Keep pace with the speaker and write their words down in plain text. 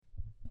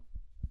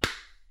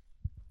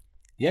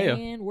Yeah.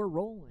 And we're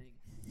rolling.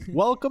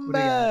 Welcome What do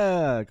you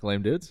got? back,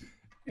 Lame Dudes.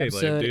 Hey,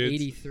 Episode lame dudes.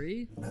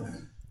 83.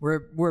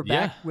 We're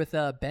back with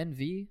Ben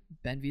V.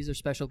 Ben V's our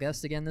special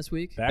guest again this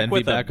week. Back Ben V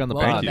with back a, on the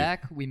Welcome pod.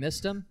 back. We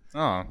missed him.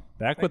 Oh,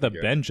 back thank with a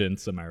you.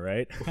 vengeance, am I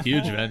right?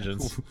 Huge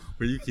vengeance.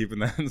 Were you keeping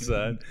that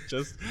inside?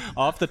 Just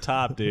off the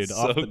top, dude.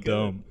 Off the good.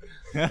 dome.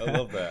 I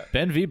love that.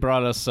 Ben V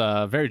brought us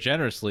very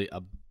generously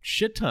a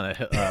shit ton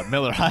of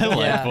Miller High Life,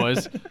 Yeah.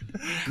 boys.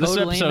 This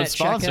Code Lame episode at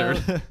sponsored.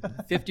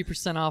 checkout.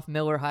 50% off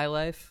Miller High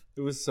Life.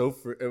 It was so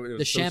free. It was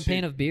The so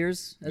champagne cheap. of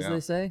beers, as Yeah. they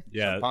say.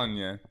 Yeah.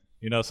 Champagne.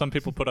 You know, some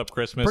people put up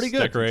Christmas Pretty good.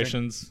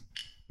 decorations.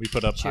 We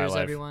put up High Cheers,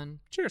 Life. everyone.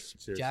 Cheers.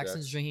 Cheers,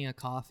 Jackson's Jack. drinking a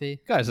coffee.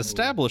 Guys,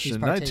 established He's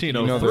in partaking. You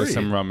know 1903. there's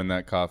some rum in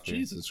that coffee.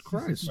 Jesus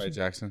Christ. Right,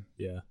 Jackson?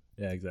 Yeah.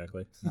 Yeah,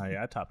 exactly. Oh,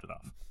 yeah, I topped it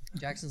off.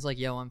 Jackson's like,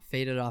 yo, I'm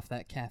faded off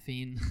that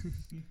caffeine.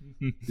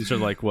 These are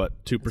like,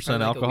 what, 2% It's kinda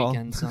like a alcohol?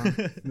 weekend song.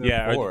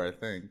 Yeah, Four, I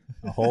think.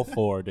 A whole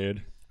 4,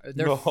 dude.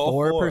 They're The whole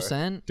four.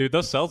 4%. Dude,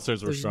 those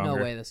seltzers were There's stronger.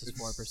 no way this is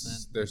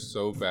 4%. They're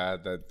so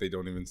bad that they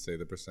don't even say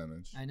the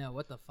percentage. I know.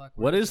 What the fuck?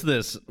 What is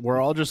this? We're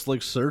all just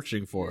like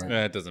searching for it.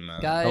 Yeah, it doesn't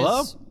matter. Guys,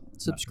 Hello?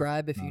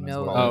 subscribe if you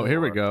know. well. Oh,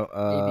 here we go.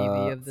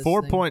 ABV of this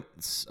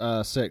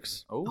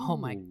 4.6. Oh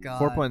my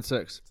god.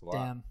 4.6. It's a lot.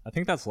 Damn. I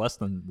think that's less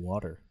than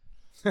water.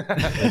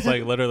 It's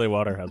like literally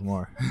water has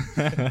more.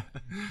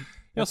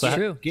 That's so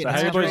true. So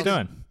how you boys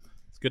doing?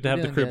 It's good to have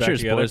the doing crew good. back Cheers,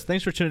 together. boys.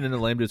 Thanks for tuning in to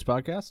Lame Dudes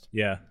Podcast.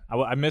 Yeah,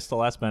 I missed the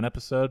last Ben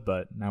episode,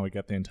 but now we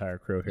got the entire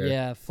crew here.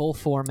 Yeah, full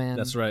 4-man.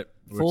 That's right.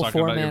 We Full were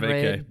talking about your 4-man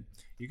vacay. raid.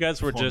 You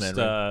guys were Full just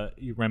man,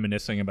 you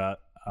reminiscing about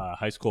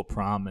high school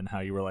prom and how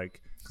you were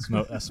like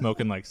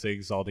smoking like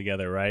cigs all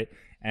together, right?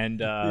 And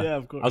Yeah,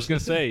 of course. I was gonna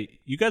say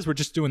you guys were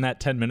just doing that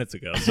 10 minutes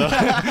ago. So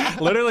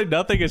literally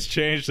nothing has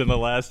changed in the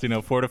last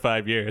 4 to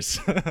 5 years.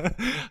 I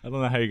don't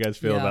know how you guys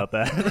feel Yeah. about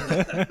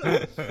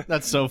that.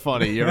 That's so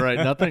funny. You're right.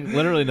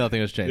 Literally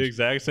nothing has The changed.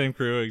 exact same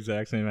crew,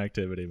 exact same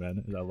activity,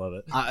 man. I love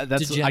it. I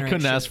Degenerate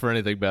couldn't ask shit. for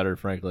anything better,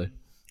 frankly.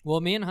 Well,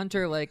 me and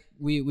Hunter, like,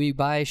 we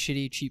buy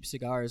shitty, cheap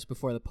cigars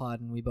before the pod,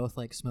 and we both,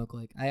 like, smoke,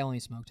 like, I only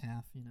smoked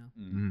half,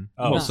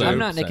 Oh, I'm so-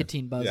 not same.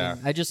 nicotine buzzing. Yeah.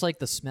 I just like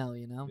the smell,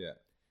 Yeah.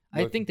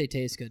 I think they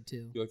taste good,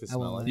 too. You like the I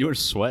won't smell lie. of You were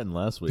sweating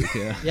last week,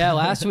 yeah. Yeah,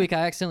 last week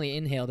I accidentally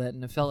inhaled it,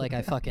 and it felt like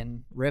I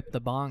fucking ripped the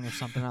bong or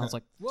something. I was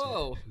like,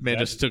 whoa. Man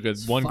just took a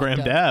 1 fucked gram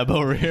up. dab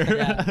over here.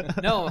 Yeah.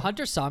 No,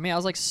 Hunter saw me. I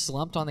was, like,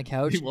 slumped on the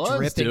couch, He was,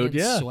 dripping dude, in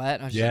yeah.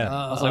 sweat. I was Yeah. just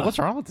like, I was like, what's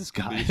wrong with this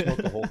Did guy? you smoke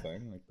the whole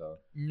thing? Like the...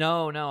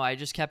 No, I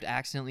just kept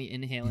accidentally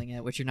inhaling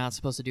it, which you're not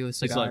supposed to do with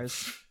He's like,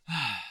 cigars.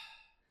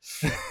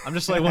 I'm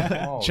just like, what?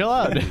 Oh, Chill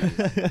out.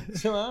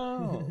 Chill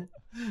out.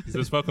 He's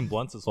been smoking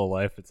blunts his whole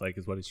life. It's like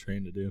is what he's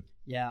trained to do.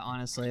 Yeah,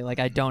 honestly, like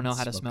I don't know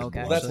how to smoke.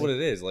 Well, Actually, that's what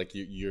it is. Like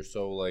you're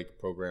so like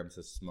programmed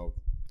to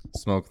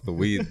smoke the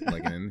weed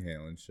like and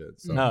inhale and shit.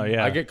 So No,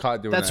 yeah. I get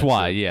caught doing That's that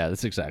why, shit. yeah.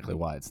 That's exactly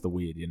why. It's the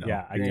weed,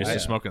 Yeah, I You're used get to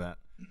it. smoking that.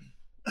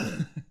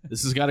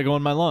 This has got to go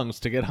in my lungs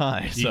to get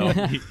high. So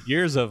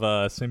Years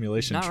of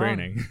simulation Not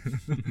training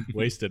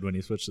wasted when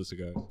he switched to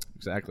cigars.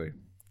 exactly.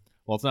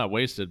 Well, it's not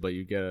wasted, but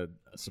you get a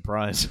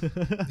surprise. I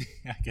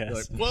guess. You're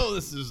like, whoa,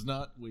 this is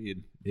not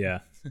weed. Yeah.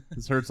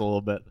 This hurts a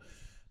little bit.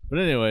 But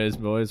anyways,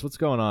 boys, what's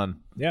going on?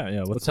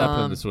 Yeah. What's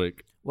happening this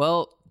week?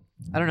 Well,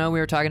 I don't know. We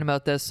were talking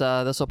about this.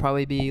 This will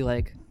probably be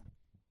like.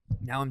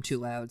 Now I'm too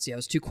loud. See, I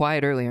was too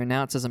quiet earlier.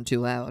 Now it says I'm too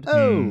loud.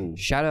 Oh,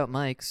 Shout out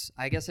mics.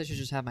 I guess I should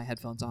just have my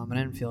headphones on, but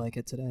I didn't feel like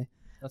it today.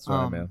 that's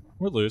right, um, man.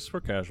 We're loose.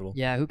 We're casual.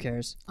 Yeah, who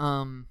cares?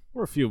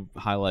 We're a few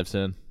high lives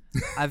in.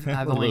 I've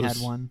only had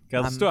loose. one.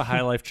 Guys, let's do a high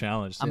life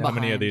challenge. See I'm how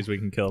many behind. of these we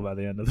can kill by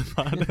the end of the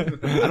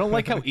pod. I don't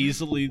like how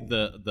easily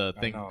the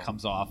thing know.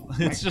 comes off.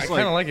 It's I just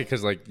kind of like like it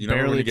because like you know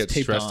when barely you get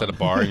taped stressed on. at a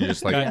bar and you're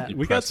just like Yeah. you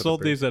we got press it sold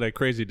up these at a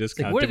crazy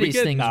discount. what Did are we these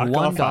get things,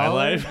 knockoff $1? High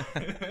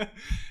Life?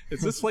 Is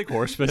this like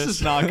horse piss? this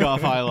is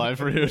knockoff high life,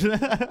 dude.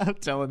 I'm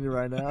telling you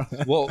right now.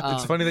 Well,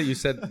 it's funny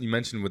that you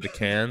mentioned with the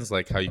cans,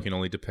 like how you can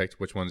only depict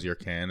which one's your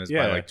can is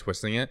Yeah. by like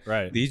twisting it.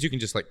 Right. These you can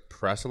just like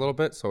press a little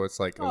bit, so it's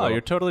like. a Oh, little- you're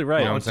totally right.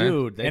 You know what I'm saying?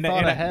 Dude, they And- thought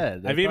and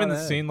ahead. They I've even thought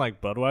ahead. seen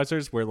like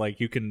Budweiser's where like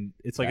you can,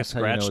 it's like That's a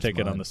how you know scratch it's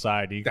ticket mine. on the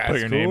side. You can That's put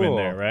your name in cool.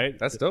 there, right?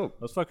 That's dope.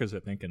 Those fuckers are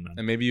thinking, man.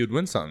 And maybe you'd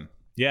win something.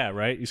 Yeah,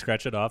 right. You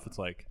scratch it off. It's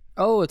like,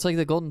 Oh, it's like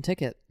the golden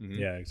ticket,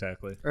 yeah,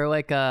 exactly. or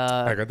like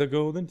I got the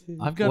golden tea.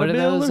 I've got What a are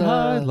Miller those,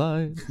 High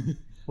Life.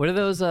 what are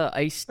those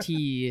iced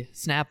tea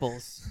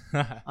Snapples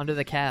under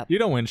the cap? You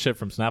don't win shit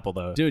from Snapple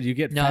though, Dude, you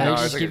get No, facts. they No,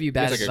 just it's like give a- you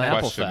bad it's like a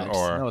advice. question facts.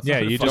 or No, it's Yeah,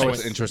 not you funny. don't-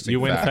 just interesting. you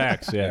win fact.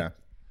 facts, yeah.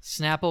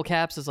 Snapple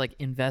caps is like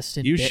invest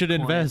in. You should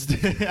Bitcoin. invest.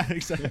 Yeah,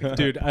 exactly.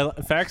 Dude,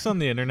 facts on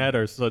the internet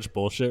are such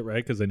bullshit,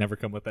 right? Because they never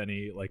come with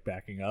any like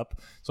backing up.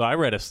 So I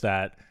read a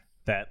stat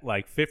that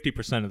like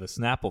 50% of the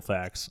Snapple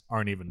facts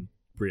aren't even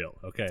real.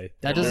 Okay,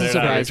 That doesn't They're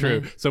not surprise me.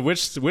 true. So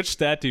which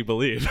stat do you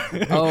believe?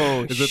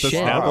 Oh, is it the shit.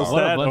 Snapple Wow.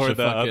 What a stat bunch or of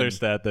the other fucking-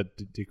 stat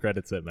that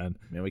decredits it, man?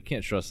 Man, we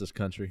can't trust this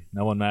country.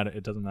 No one matter.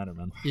 It doesn't matter,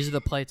 man. These are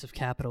the plights of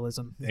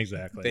capitalism.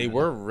 Exactly. They man.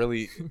 were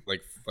really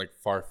like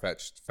far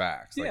fetched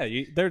facts. Like,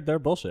 Yeah, they're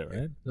bullshit, right?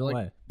 No They're like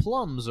way.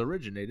 plums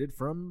originated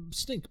from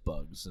stink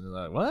bugs. And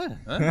they're like, what?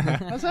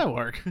 How's that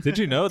work? Did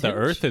you know the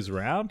Earth is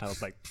round? I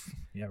was like,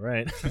 yeah,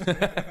 right.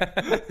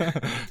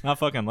 Not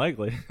fucking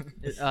likely.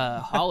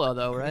 Hollow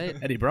though, right?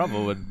 Eddie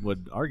Bravo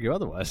would argue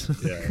otherwise.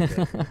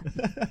 Yeah.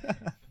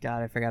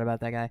 God, I forgot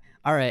about that guy.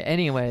 All right.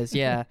 Anyways,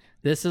 yeah,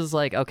 this is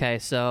like okay.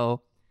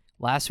 So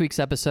last week's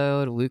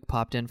episode, Luke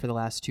popped in for the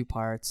last 2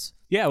 parts.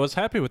 Yeah, I was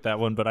happy with that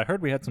one, but I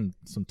heard we had some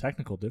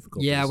technical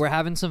difficulties. Yeah, we're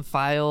having some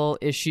file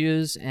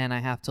issues, and I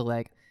have to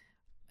like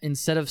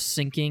instead of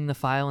syncing the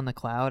file in the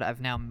cloud, I've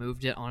now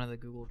moved it onto the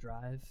Google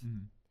Drive.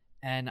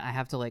 And I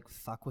have to like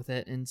fuck with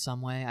it in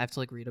some way. I have to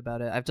like read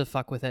about it. I have to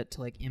fuck with it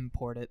to like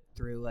import it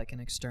through like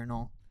an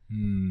external.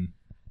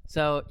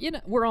 So,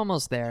 we're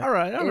almost there. All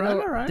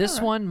right. This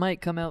one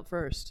might come out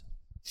first.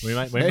 We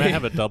might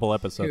have a double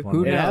episode one.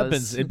 Who It knows?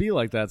 happens. It'd be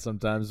like that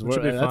sometimes. Which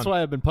would be That's fun.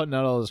 why I've been putting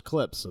out all those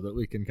clips so that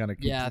we can kind of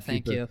keep.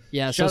 Thank it- you.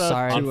 Yeah, Shout so out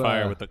sorry. On to,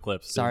 fire with the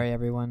clips. dude. Sorry,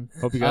 everyone.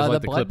 Hope you guys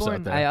like the clips Bloodborne,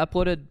 out there. I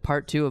uploaded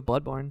part 2 of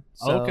Bloodborne.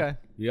 So Oh, okay.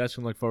 You guys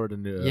can look forward to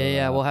new.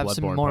 Yeah, we'll have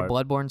some Bloodborne more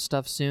part. Bloodborne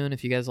stuff soon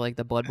if you guys like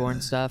the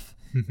Bloodborne stuff.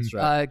 That's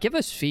right. Give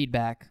us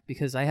feedback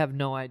because I have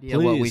no idea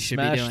Please what we should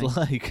be smash doing.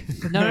 like.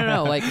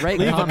 No. Like, write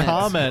Leave comments. a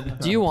comment.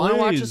 Do you want to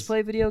watch us Please.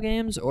 play video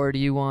games, or do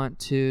you want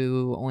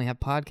to only have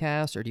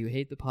podcasts, or do you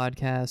hate the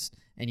podcast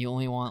and you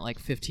only want like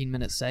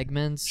 15-minute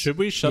segments? Should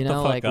we shut You the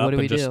know, fuck like, up what do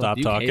we and just do? stop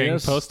Do you hate talking?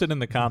 us? Post it in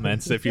the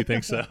comments if you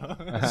think so.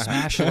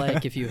 Smash a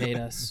like if you hate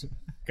us.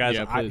 Guys,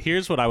 Yeah, please.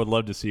 here's what I would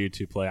love to see you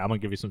two play. I'm gonna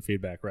give you some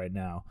feedback right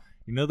now.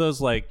 You know those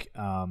like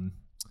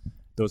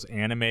those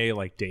anime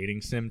like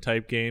dating sim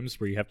type games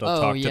where you have to Oh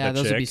talk to yeah, the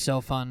those chick? would be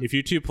so fun. If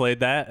you two played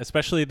that,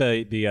 especially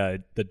the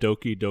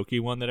Doki Doki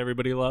one that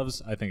everybody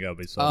loves, I think that would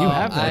be so. Oh, You fun.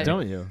 have that, I-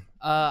 don't you?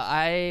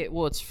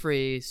 well, it's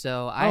free,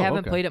 so I Oh, haven't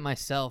okay. played it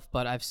myself,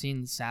 but I've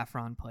seen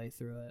Saffron play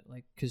through it,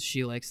 like because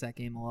she likes that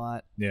game a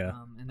lot. Yeah.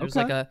 And there's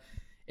Okay. like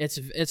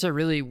it's a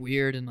really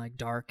weird and like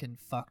dark and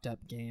fucked up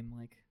game.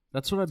 Like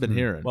That's what I've been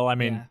hearing. Well, I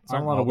mean, Yeah. It's on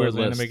aren't a lot of all weird those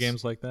anime lists.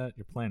 games like that?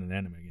 You're playing an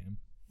anime game.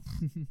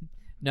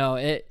 no,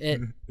 it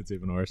It's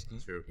even worse.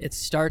 True. it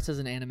starts as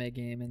an anime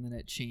game and then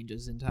it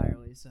changes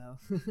entirely. So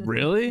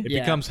really? It Yeah.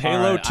 becomes All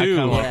Halo right, I 2.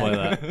 kinda wanna Yeah. play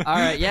that. all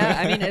right, yeah,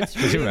 I mean it's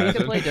free. you We can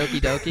imagine? play Doki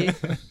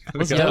Doki.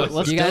 Let's Do go.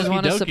 Let's you guys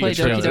want us to play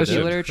Doki Doki Doki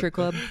Doki. Literature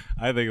Club?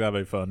 I think that'd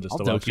be fun just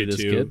I'll to watch Doki you this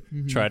two kid.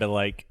 Mm-hmm. try to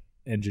like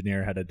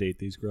engineer how to date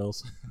these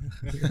girls.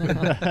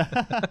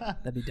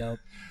 That'd be dope.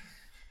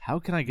 How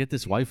can I get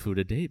this waifu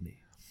to date me?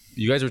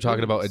 You guys were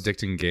talking about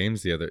addicting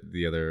games the other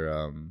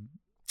podcast.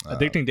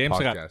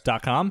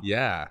 Addictinggames.com?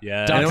 Yeah.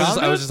 Yeah. And .com,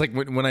 I was dude? just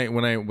like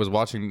when I was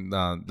watching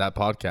that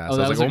podcast, Oh, I that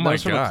was was like, oh my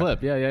from a god,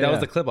 clip. Yeah, that was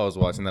the clip I was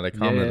watching that I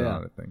commented yeah.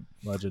 on. I think.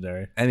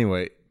 Legendary.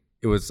 Anyway,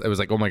 it was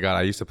like, oh my god,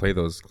 I used to play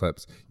those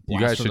clips. You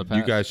Blast guys from the should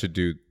you past. guys should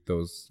do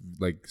those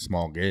like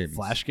small games.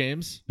 Flash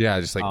games. Yeah,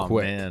 just like oh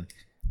quick. man.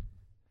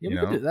 Yeah, You we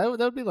could know? do,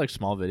 that would be like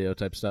small video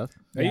type stuff.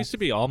 That used to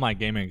be all my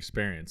gaming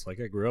experience. Like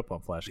I grew up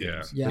on Flash Yeah.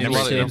 games. Yeah, There's me a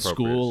lot of too. in inappropriate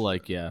school,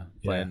 like Yeah.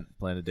 playing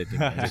addicting games.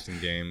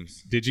 addicting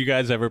games. Did you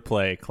guys ever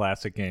play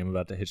classic game I'm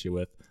about to hit you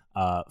with?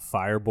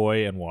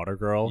 Fireboy and Water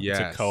Girl. It's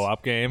Yes. a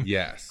co-op game.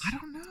 Yes. I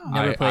don't know.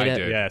 Never played it.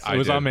 Did. Yes, I it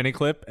was did. on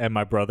Miniclip, and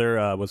my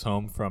brother was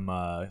home from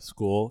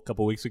school a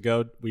couple weeks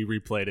ago. We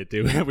replayed it,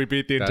 dude. We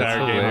beat the That's entire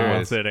game in one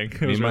hilarious. sitting.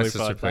 It Me was and my really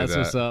sister fun. played That's that.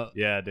 what's up.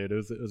 Yeah, dude, it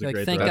was a Like,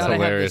 great thank time. That's God I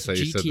have hilarious this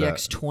that you said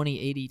GTX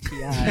 2080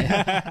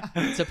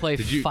 Ti to play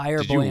Did you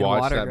Fireboy and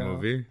watch Water that Girl.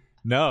 movie?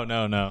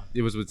 No.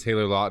 It was with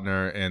Taylor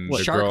Lautner and What,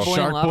 the Shark girl. Boy and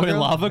Shark Lava Boy and Girl?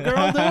 Lava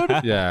Girl,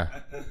 dude. Yeah.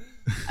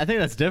 I think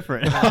that's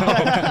different.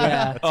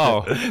 Yeah,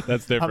 Oh,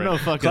 That's different. I'm no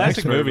fucking classic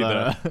expert, movie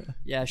but, though.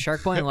 yeah.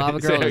 Shark Boy and Lava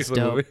It's Girl an is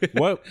excellent dope.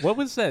 movie. What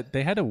was that?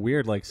 They had a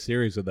weird like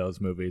series of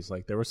those movies.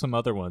 Like there were some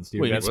other ones. Do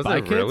you Wait, guys? was Spy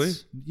it really?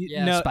 Kids?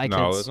 Yeah, no, Spy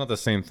No, Kids. it's not the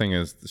same thing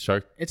as the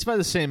Shark. It's by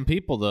the same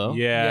people though.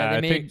 Yeah, they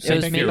I made, think it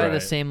was made you're by right.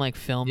 the same like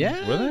film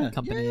Yeah. Really?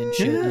 company and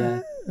shit.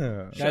 Yeah.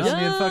 Guys, me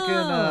and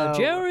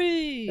fucking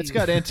Jerry. It's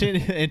got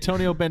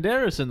Antonio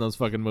Banderas in those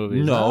fucking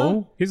movies.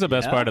 No. He's the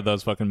best Yeah. part of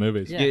those fucking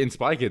movies. Yeah. Yeah, in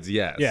Spy Kids,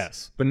 yes.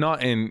 Yes. But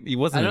not in. He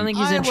wasn't. I don't think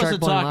Huh? he's I in Shark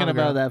wasn't Boy and talking Lava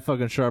about Girl. that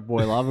fucking Shark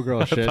Boy Lava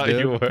Girl shit, thought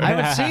dude. you were. I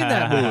haven't seen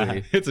that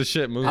movie. It's a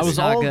shit movie. I was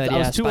not old. good. I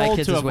was Yeah, too Spy old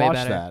Kids to is have way watched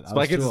better. that. I Spy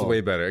was Kids too is old.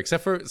 way better,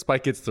 except for Spy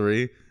Kids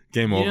 3.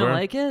 Game You over. didn't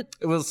like it?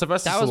 It was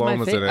Sylvester That was my Stallone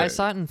was in favorite. it. I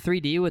saw it in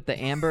 3D with the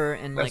amber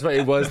and That's like. right.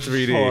 It was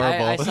 3D.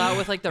 I saw it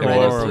with like the It red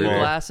was and blue 3D.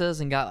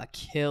 glasses and got a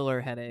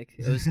killer headache.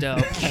 It was dope.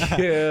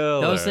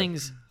 Killer. Those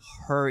things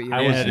hurt you.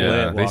 I was Yeah. lit Yeah,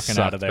 they walking out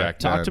sucked of there. back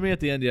Talk then. to me at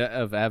the end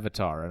of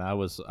Avatar, and I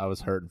was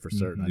hurting for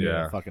certain. I needed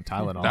Yeah. a fucking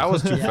Tylenol. That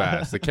was too Yeah.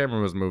 fast. The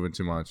camera was moving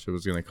too much. It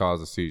was going to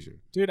cause a seizure.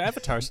 Dude,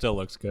 Avatar still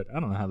looks good. I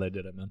don't know how they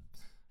did it, man.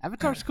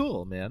 Avatar's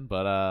cool, man,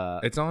 but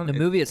It's on. The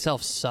movie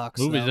itself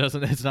sucks. movie though.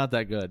 doesn't. It's not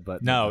that good.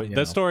 But No, you the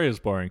know. story is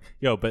boring.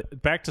 Yo,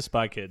 but back to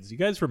Spy Kids. You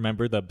guys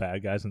remember the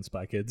bad guys in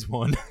Spy Kids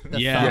 1?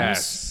 Yeah. thumbs.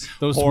 Yes.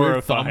 Those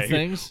weird thumb Horrifying.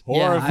 things. Yeah, I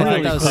Horrifying.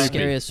 thought that was creepy.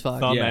 scary as fuck.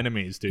 Thumb Yeah.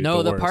 enemies, dude.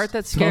 No, the worst. part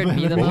that scared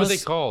me the What were they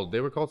most. called? They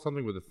were called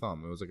something with a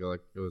thumb. It was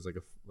like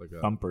a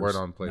Thumpers. word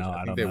on place. No, I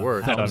think don't they know.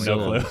 were. I don't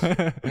know.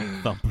 Thumpers.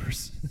 Clue.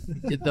 Thumpers.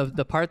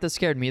 the part that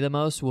scared me the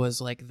most was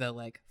like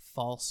the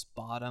false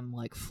bottom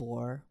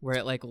floor where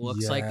it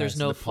looks like there's Yes,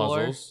 no the floor.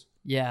 puzzles.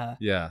 Yeah.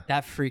 Yeah.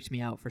 That freaked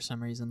me out for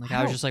some reason. Like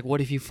I was just like,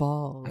 what if you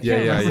fall? Like,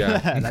 Yeah.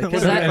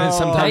 Because And then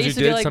sometimes you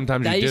did, like,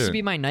 sometimes that you used to didn't.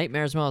 be my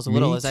nightmares when I was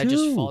little. Me Is I just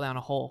too. fall down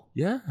a hole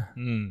Yeah.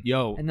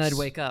 Yo, and then I'd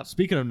wake up.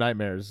 Speaking of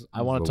nightmares, I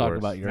Those want are to the talk worst.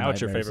 about your Now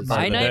what's your nightmares. favorite part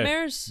My of the day?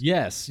 nightmares?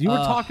 Yes, you were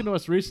Ugh. talking to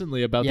us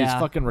recently about these Yeah.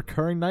 fucking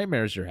recurring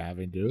nightmares you're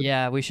having, dude.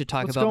 Yeah, we should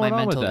talk What's about my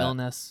going on with mental that?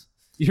 illness.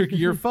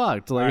 You're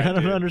fucked. Like Alright, I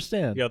don't dude.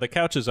 understand. Yo, the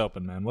couch is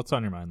open, man. What's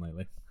on your mind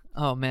lately?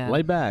 Oh man.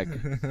 Lay back.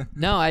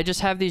 No, I just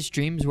have these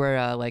dreams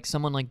where like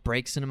someone like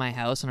breaks into my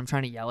house and I'm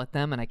trying to yell at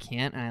them and I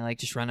can't and I like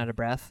just run out of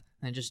breath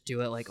and I just do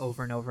it like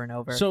over and over and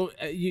over. So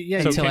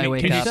yeah, So Until can I you,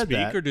 wake can up. you speak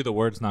that. or do the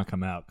words not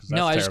come out? 'Cause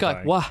no, that's I just go like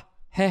terrifying. wah,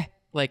 hey.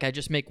 Like I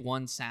just make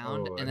one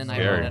sound Oh, and then that's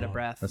I run scary. out of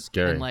breath. That's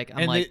scary. And like I'm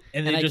And like they-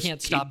 and they I just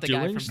can't stop the keep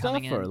guy doing from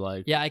coming stuff, in. or,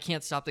 like- Yeah, I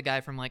can't stop the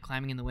guy from like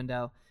climbing in the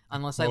window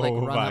unless I like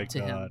Oh run my up to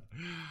him. God.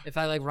 If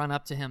I like run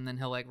up to him, then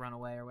he'll like run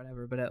away or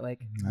whatever. But it like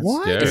That's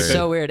What? scary. it's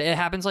so weird. It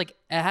happens like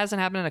it hasn't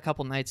happened in a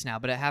couple nights now,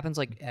 but it happens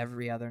like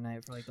every other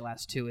night for like the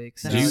last 2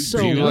 weeks. That's Do you, so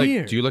do you weird.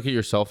 like do you look at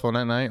your cell phone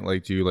at night?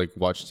 Like, do you like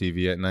watch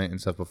TV at night and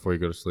stuff before you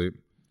go to sleep?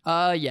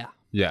 Yeah.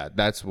 Yeah,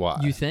 that's why.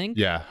 You think?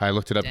 Yeah, I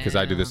looked it up because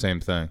I do the Damn. same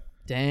thing.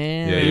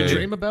 Damn. Yeah, you yeah.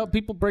 dream about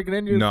people breaking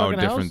into your No, fucking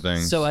different house?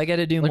 things. So I got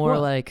to do Like more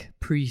what? like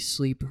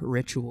pre-sleep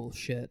ritual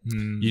shit.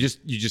 Mm. You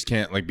just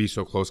can't like be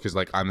so close because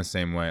like I'm the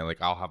same way.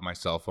 Like I'll have my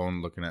cell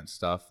phone looking at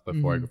stuff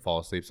before I go fall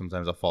asleep.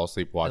 Sometimes I'll fall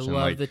asleep I watching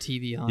love like the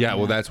TV on. yeah.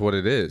 Well, that's what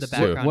it is. The too.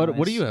 background. What do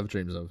noise. you have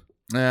dreams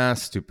of?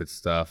 Stupid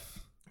stuff.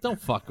 Don't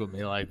fuck with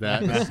me like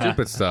that.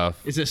 Stupid stuff.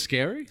 Is it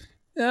scary?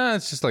 Yeah,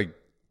 it's just like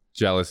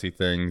jealousy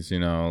things.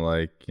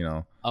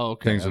 Oh,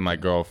 okay. Things with my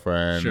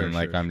girlfriend, Sure, and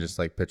like sure, I'm just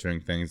like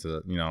picturing things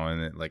that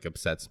and it like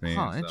upsets me.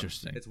 Huh, and stuff.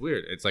 interesting. It's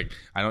weird. It's like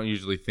I don't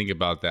usually think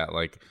about that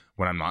like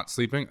when I'm not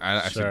sleeping. I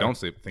actually Sure. don't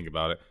think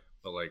about it.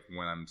 But like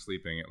when I'm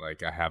sleeping,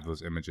 I have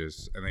those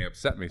images and they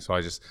upset me. So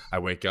I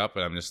wake up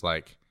and I'm just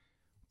like,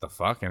 the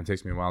fuck, and it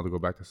takes me a while to go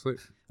back to sleep.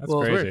 That's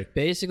Well, crazy.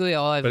 Basically,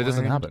 all I've But it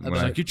doesn't learned happen when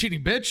about I- Like, you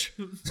cheating, bitch.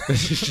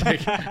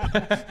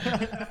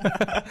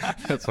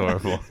 That's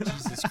horrible.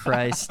 Jesus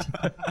Christ.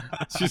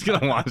 She's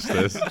gonna watch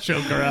this.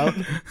 Choke her out.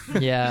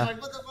 Yeah.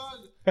 What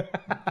the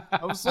fuck?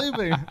 I'm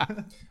sleeping.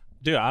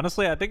 Dude,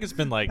 honestly, I think it's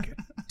been like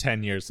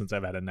 10 years since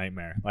I've had a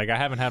nightmare. Like, I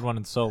haven't had one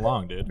in so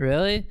long, dude.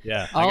 Really?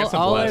 Yeah. I guess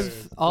I'm All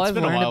blessed. I've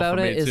been a learned while about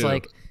for it me, is too.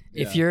 like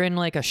if you're in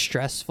like a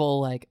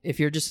stressful like if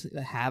you're just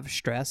have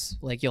stress,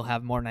 like you'll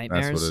have more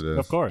nightmares. That's what it is.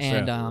 Of course.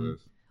 And yeah.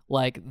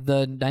 like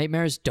the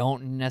nightmares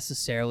don't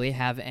necessarily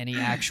have any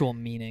actual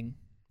meaning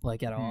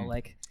like at all.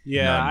 Like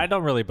Yeah, None. I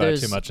don't really buy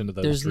there's too much into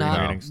those there's dream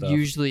not reading stuff.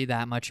 usually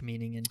that much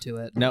meaning into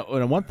it. Now,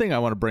 one thing I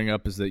want to bring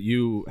up is that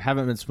you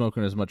haven't been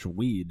smoking as much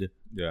weed.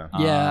 Yeah.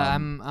 Yeah,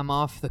 I'm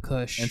off the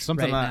cush And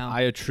something right now.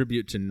 I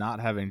attribute to not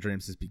having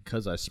dreams is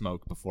because I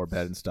smoke before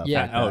bed and stuff.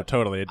 Yeah. like Oh, that.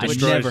 totally. It I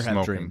destroys never have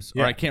smoking. dreams,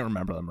 Yeah. or I can't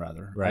remember them.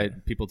 Rather, Right.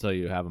 People tell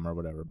you have them or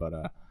whatever, but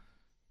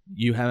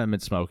you haven't been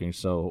smoking.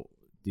 So,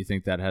 do you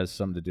think that has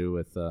something to do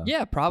with?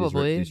 Yeah,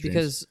 probably these dreams?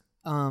 because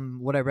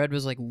what I read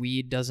was like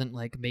weed doesn't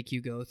like make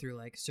you go through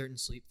like certain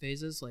sleep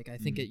phases. Like I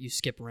think you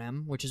skip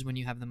REM, which is when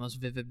you have the most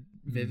vivid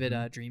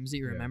dreams that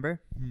you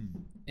remember.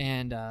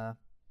 And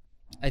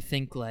I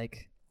think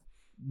like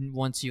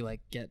once you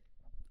like get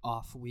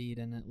off weed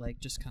and it like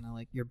just kind of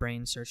like your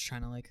brain starts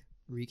trying to like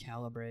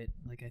recalibrate,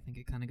 like I think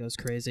it kind of goes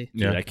crazy.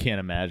 Dude, I can't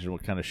imagine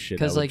what kind of shit.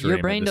 Because like your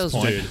brain does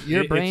Dude,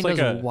 your it's brain like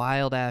does a-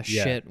 wild ass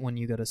Yeah. shit when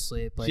you go to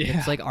sleep. Like Yeah.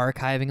 it's like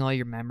archiving all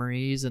your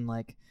memories and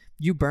like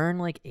you burn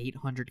like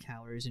 800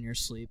 calories in your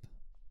sleep.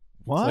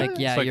 What? Like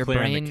yeah, It's like your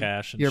clearing the brain,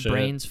 cache and your shit.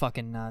 brain's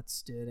fucking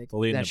nuts, dude.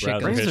 Deleting that the shit browser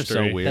goes, Brains are so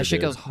history. weird. that shit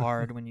dude. goes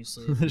hard when you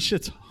sleep. this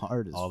shit's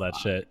hard as All that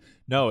fuck. shit.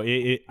 No,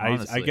 I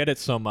Honestly. get it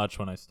so much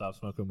when I stop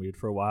smoking weed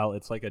for a while.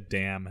 It's like a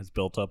dam has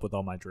built up with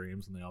all my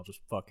dreams, and they all just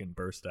fucking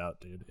burst out,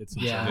 dude. It's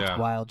insane. Yeah, Yeah. it's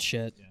wild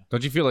shit.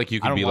 Don't you feel like you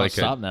I can don't be want like to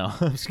stop now.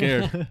 I'm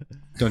scared.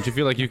 Don't you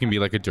feel like you can be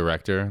like a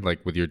director,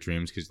 like with your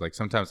dreams? Because like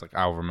sometimes like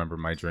I'll remember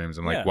my dreams.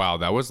 I'm like, Yeah. wow,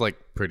 that was like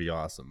pretty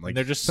awesome. Like And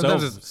they're just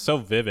sometimes so it's- so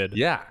vivid.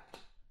 yeah.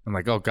 I'm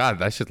like, oh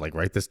god, I should like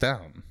write this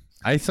down.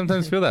 I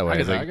sometimes feel that way. I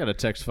It's got to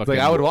text fucking. like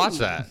I would watch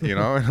that, in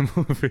a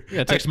movie.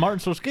 Yeah, text Martin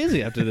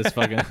Scorsese after this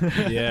fucking.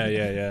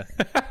 yeah.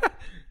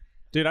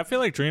 Dude, I feel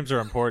like dreams are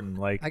important.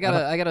 Like I got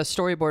a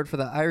storyboard for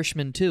The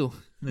Irishman too.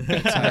 Sorry,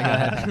 go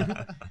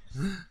ahead.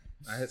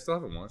 I still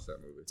haven't watched that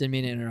movie. Didn't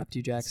mean to interrupt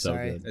you, Jack. So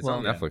Sorry. good. It's Well,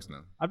 on Netflix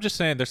now. I'm just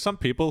saying, there's some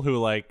people who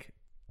like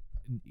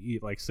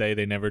say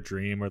they never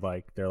dream, or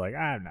like they're like,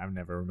 I've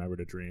never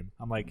remembered a dream.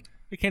 I'm like,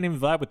 I can't even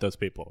vibe with those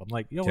people. I'm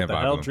like, yo, what Can't the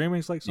vibe hell? with them.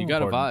 Dreaming's like so You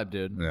got a important. vibe,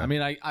 dude. Yeah. I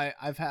mean,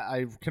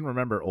 I can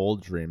remember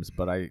old dreams,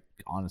 but I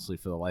honestly,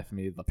 for the life of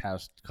me, the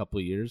past couple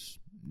of years,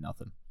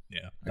 nothing. Yeah,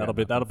 I got that'll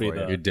be nothing for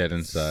you. You're the dead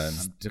inside.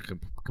 I'm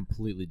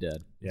completely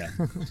dead. yeah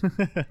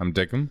I'm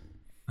Dickum.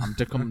 I'm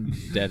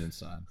dead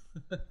inside.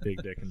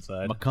 big dick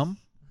inside. Macomb?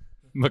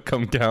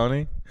 Macomb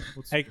County.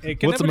 Hey,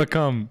 can What's a anybody,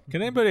 Macomb?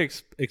 can anybody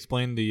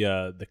explain the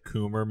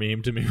Coomer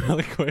meme to me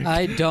really quick?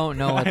 I don't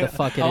know what the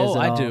fuck it is. Oh,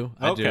 at I all. do.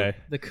 I do. Okay.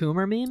 The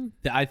Coomer meme?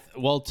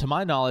 Well, to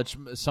my knowledge,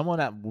 someone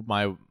at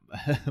my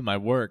my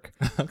work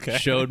Okay.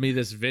 showed me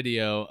this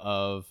video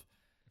of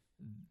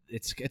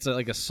it's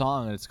like a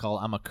song and it's called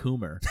 "I'm a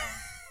Coomer,"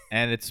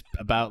 and it's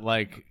about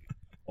like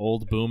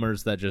old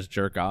boomers that just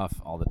jerk off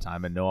all the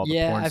time and know all the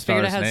Yeah, porn I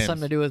figured it stars' had names.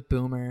 something to do with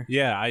Boomer.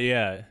 Yeah.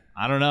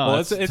 I don't know. Well,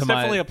 it's to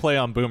definitely my, a play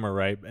on Boomer,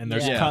 right? And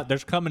there's Yeah.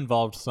 there's cum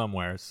involved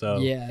somewhere. So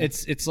Yeah.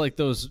 it's like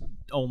those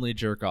only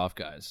jerk off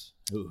guys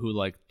who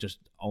like just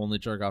only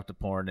jerk off to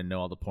porn and know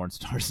all the porn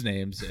stars'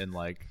 names and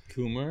like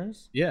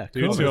Coomers? yeah,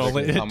 dudes who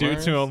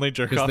Coomers? only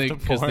jerk off to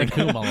because porn. they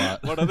coom a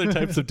lot. What other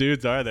types of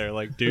dudes are there?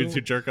 Like dudes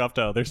who jerk off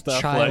to other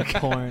stuff. Child Like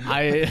porn.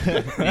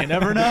 You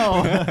never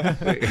know.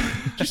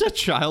 Just a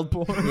child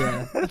porn.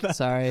 Yeah.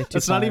 Sorry. too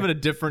It's not far. even a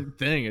different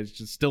thing. It's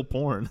just still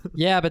porn.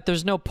 Yeah, but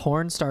there's no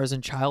porn stars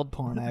in child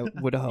porn, I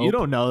would hope. You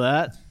don't know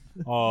that.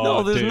 oh,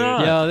 No, there's dude.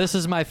 not. Yo, this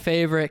is my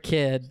favorite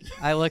kid.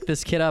 I look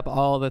this kid up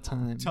all the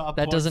time. Top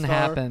That porn doesn't star,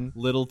 happen.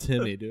 Little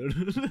Timmy, dude.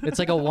 It's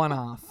like a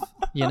one-off,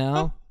 you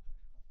know?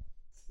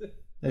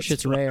 That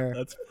shit's rare.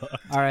 That's fucked.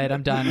 All right,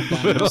 I'm done.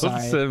 I'm Little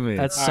sorry. Timmy.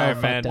 That's All so right,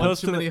 man. fucked up.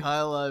 Post Too many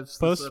high lives.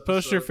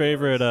 Post your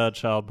favorite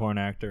child porn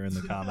actor in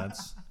the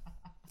comments.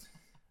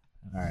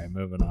 All right,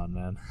 moving on,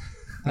 man.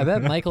 I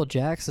bet Michael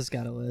Jackson's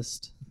got a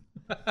list.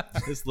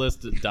 This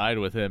list died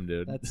with him,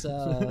 dude.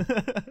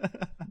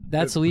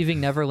 That's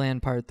Leaving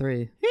Neverland Part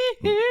 3.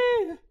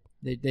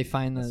 They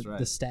find That's the right.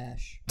 the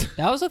stash.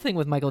 That was the thing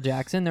with Michael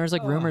Jackson. There was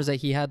like rumors that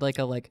he had like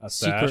A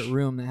secret stash?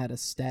 room that had a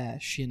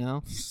stash, you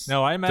know?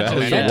 No, I imagine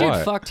That is That a dude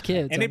what? fucked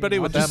kids. Anybody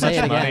I'll with just that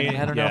say much it again. money,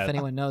 I don't know yeah. if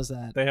anyone knows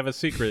that. they have a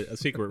secret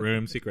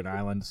room, secret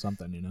island,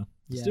 something, you know.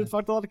 This Yeah. dude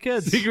fucked a lot of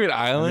kids. Secret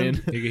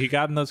Island? He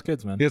got in those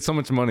kids, man. He had so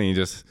much money, he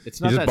just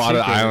It's not that bought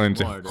an secret island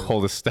anymore, to dude.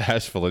 hold a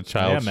stash full of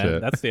child Yeah, man.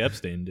 shit. That's the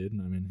Epstein, dude. I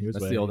mean, he was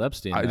That's way- the old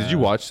Epstein. Did you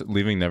watch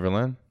Leaving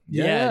Neverland?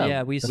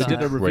 Yeah, we saw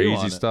did a it. review on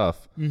Crazy it.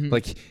 stuff. Mhm.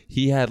 Like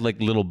he had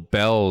like little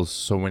bells,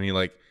 so when he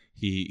like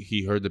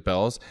he heard the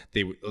bells,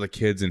 the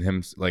kids and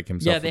him like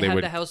himself. Yeah, they they had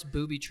would, the house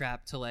booby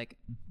trap to like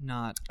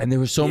not. and there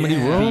were so many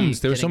Yeah.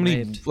 rooms. There were so Getting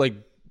many raped.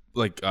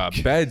 like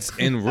beds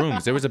in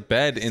rooms. There was a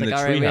bed in It's the like,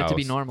 all right, we have to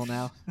be treehouse. normal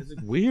now.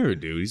 Weird,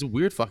 dude. He's a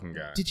weird fucking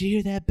guy. Did you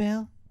hear that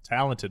bell?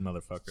 talented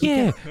motherfucker.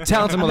 Yeah,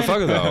 talented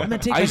motherfucker though.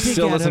 take I my dick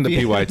still out listen to of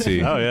you.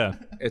 PYT. Oh yeah.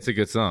 It's a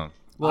good song.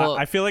 Well,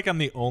 I feel like I'm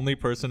the only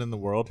person in the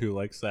world who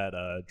likes that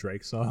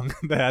Drake song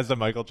that has the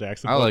Michael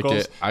Jackson I like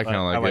vocals. it. I kinda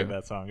like I like it.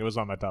 that song. It was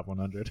on my top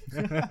 100.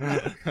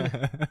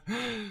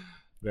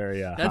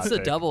 Very that's hot the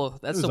take. double.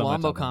 That's It was the on my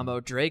wombo top combo.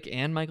 Drake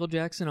and Michael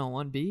Jackson on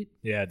one beat.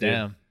 Yeah, dude.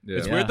 Damn. Yeah.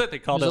 It's Yeah. weird that they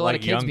called There's it a lot like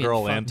of kids young being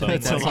girl fucked anthem. up.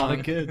 That's a That lot of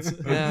song. kids.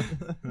 Yeah.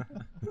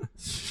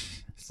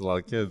 It's a lot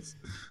of kids.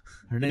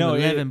 Her name No,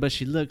 11, but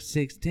she looks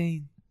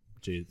 16.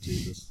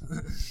 Jesus.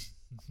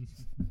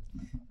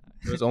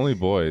 There's only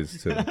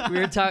boys too. We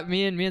were talking.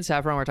 Me and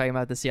Saffron were talking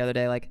about this the other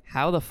day. Like,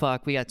 how the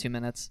fuck? We got 2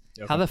 minutes.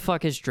 Okay. How the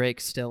fuck is Drake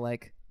still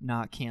like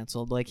not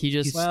canceled? Like he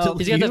just He's still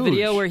he's got the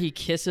video huge. where he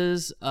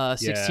kisses a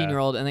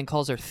 16-year-old and then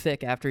calls her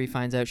thick after he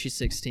finds out she's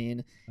 16.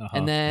 Uh-huh.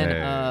 And then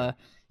Hey.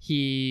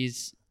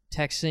 he's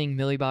texting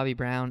Millie Bobby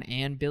Brown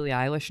and Billie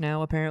Eilish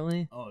now.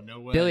 Apparently, Oh, no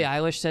way. Billie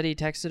Eilish said he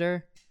texted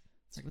her.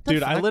 It's like, what the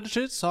Dude, I fuck?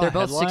 legit saw They're a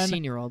both headline.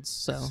 16-year-olds.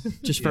 So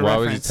just for Why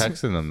was he reference,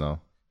 texting them though?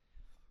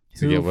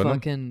 To who get with him?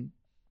 fucking?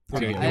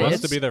 He I- wants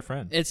it's- to be their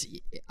friend. It's.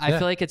 I Yeah.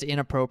 feel like it's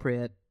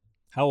inappropriate.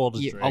 How old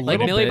is Yeah, Drake? a like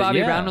little Millie bit, Bobby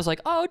yeah. Brown was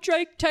like, "Oh,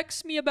 Drake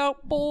texts me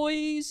about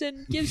boys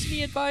and gives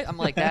me advice." I'm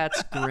like,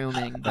 "That's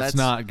grooming. That's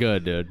not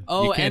good, dude.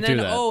 Oh, you can't and then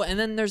do that. and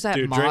then there's that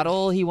Dude, Drake-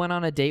 model he went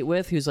on a date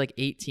with who's like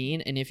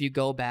 18, and if you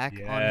go back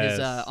Yes.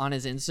 on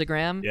his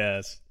Instagram,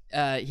 Yes.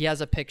 he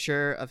has a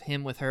picture of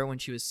him with her when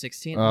she was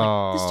 16. I'm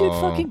like, this dude Oh.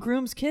 fucking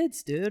grooms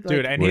kids, dude.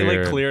 Dude, Like, and he like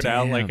Weird. cleared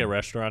out like Damn. a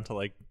restaurant to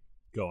like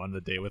go on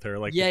the date with her.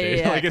 Like, Yeah, the day,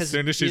 yeah, like as 'cause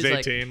soon as he she's was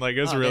like, 18. Like,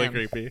 it was "Oh, really damn."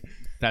 creepy.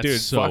 That's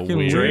Dude, so fucking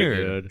weird, weird.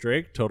 dude.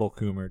 Drake, total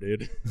coomer,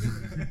 dude.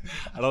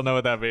 I don't know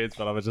what that means,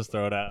 but I'm gonna just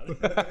throw it out.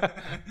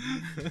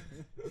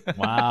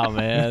 Wow,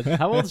 man.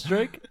 How old's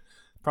Drake?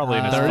 Probably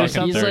in his 30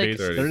 fucking something? he's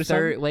 30s.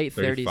 like late 30s.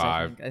 I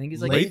 35. think. I think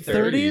he's like Late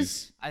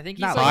 30s? I think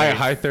he's Not like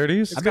High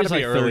 30s. It's gotta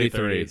be early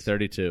 33, 30s.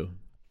 32.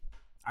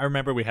 I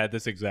remember we had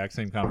this exact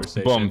same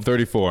conversation. Boom,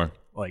 34.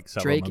 Like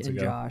several Drake months and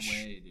ago.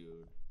 Josh.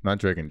 Not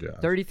Drake and Josh.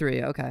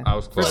 33. Okay. I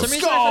was For close. some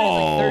reason, I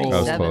thought he was I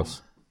like was 37.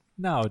 close.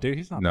 No, dude,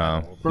 he's not.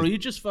 No. that old. Bro, you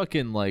just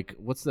fucking like,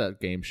 what's that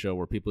game show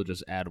where people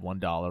just add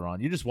 $1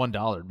 on? You just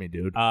 $1'd me,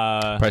 dude.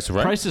 Price is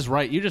right. Price is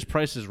right. You just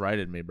Price is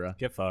righted me, bro.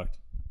 Get fucked.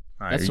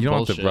 All right, That's you some don't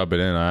have to bullshit. rub it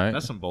in, all right?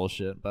 That's some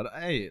bullshit. But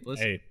hey,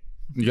 listen. Hey,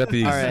 You got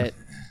these. All right.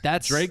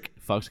 That's Drake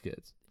fucks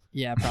kids.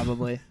 Yeah,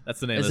 probably.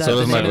 That's the name Is of that the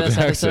the does name Michael of this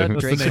Jackson. episode?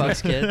 Drake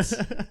That's the name.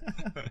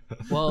 fucks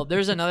kids. Well,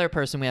 there's another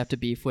person we have to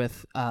beef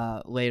with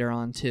later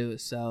on too.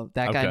 So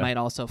that guy Okay. might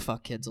also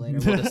fuck kids later.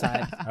 We'll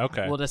decide.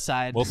 okay. We'll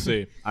decide. We'll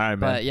see. All right, man.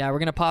 But yeah, we're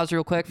gonna pause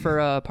real quick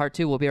for part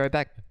 2. We'll be right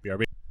back.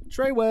 BRB.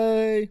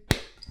 Treyway.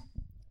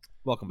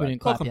 Welcome We back.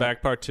 didn't clap Welcome yet.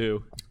 back, part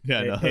 2. Yeah,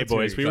 Hey, no, hey that's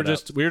boys, weird.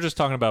 we were just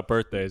talking about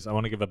birthdays. I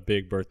want to give a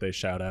big birthday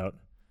shout out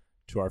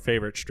to our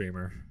favorite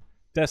streamer,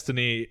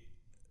 Destiny,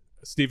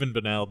 Stephen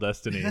Bennell.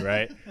 Destiny,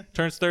 right?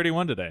 Turns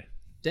 31 today.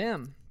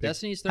 Damn,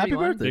 Destiny's Happy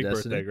 31. birthday. Big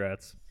Destiny. birthday,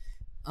 grats.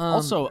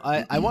 Also,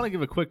 I want to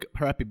give a quick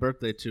happy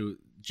birthday to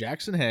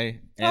Jackson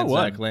Hay and Oh,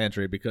 what? Zach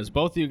Landry because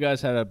both of you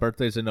guys had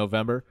birthdays in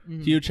November.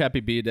 Huge happy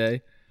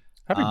B-Day.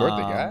 Happy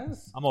birthday,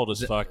 guys. I'm old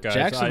as fuck, guys.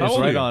 Jackson I- was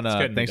right it's on getting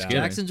me down. Thanksgiving.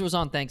 Jackson's was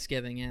on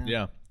Thanksgiving. Yeah.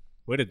 Yeah.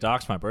 Way to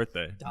dox my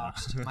birthday.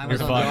 Doxed. Mine You're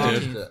was on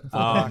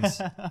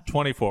fucked, the dude.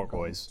 24,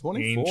 boys.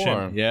 24.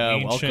 Ancient, Yeah,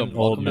 ancient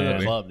welcome to man.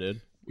 the club,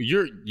 dude.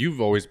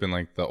 You've always been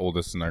like the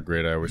oldest in our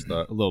grade. I always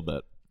thought. A little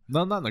bit.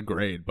 No, not in the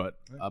grade, but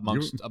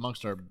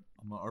amongst our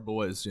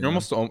boys. You're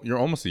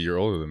almost a year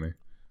older than me.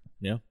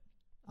 Yeah.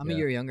 I'm a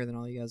year younger than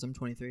all you guys. I'm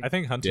 23. I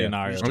think Hunty Yeah. and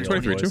I are. I'm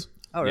 23 too.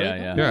 Oh, really?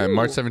 Yeah, Yeah,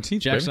 March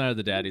 17th. Jackson baby. and I are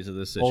the daddies of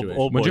this Old,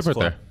 situation. old When's your boys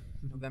birthday?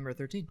 club. November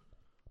 13th.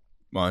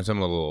 Well, I'm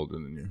a little older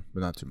than you,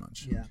 but not too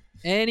much. Yeah.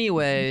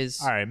 Anyways,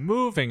 All right,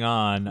 moving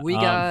on. we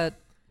got.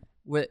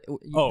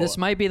 oh. This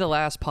might be the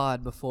last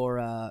pod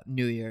before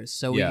New Year's,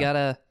 so Yeah.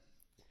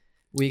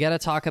 we gotta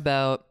talk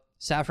about.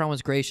 Saffron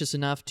was gracious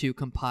enough to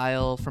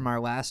compile from our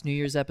last New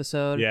Year's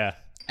episode. Yeah,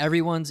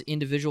 Everyone's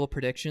individual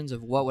predictions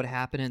of what would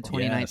happen in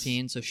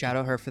 2019. So shout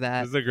out her for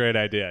that. this is a great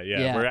idea. Yeah,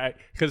 Yeah.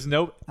 because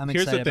I'm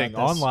here's the excited thing: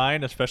 about this.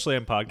 online, especially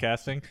in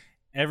podcasting,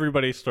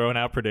 everybody's throwing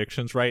out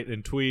predictions, right?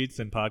 In tweets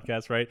and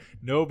podcasts, right?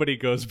 Nobody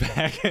goes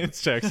back and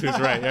checks who's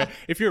right. Right?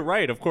 If you're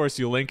right, of course,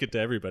 you link it to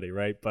everybody,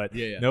 right? But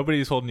Yeah.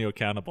 nobody's holding you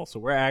accountable. So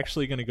we're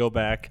actually going to go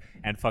back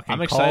and fucking.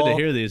 I'm excited to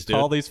hear these, dude.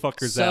 Call these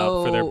fuckers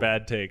out for their So,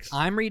 bad takes.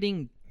 I'm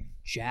reading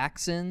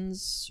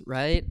Jackson's,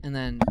 right? And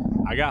then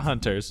I got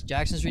Hunters.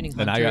 Jackson's reading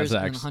And I got Hunter's,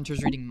 and then Zach's.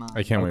 Hunter's reading mine.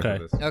 I can't wait Okay.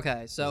 for this.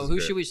 Okay, so This is who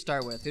great. should we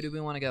start with? Who do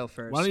we want to go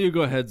first? Why don't you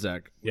go ahead,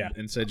 Zach? Yeah.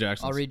 And say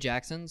Jackson. I'll read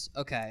Jackson's.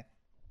 Okay.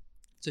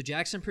 So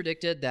Jackson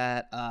predicted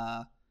that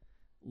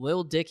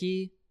Lil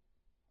Dicky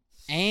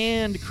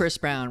and Chris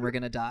Brown were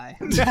going to die,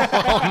 Oh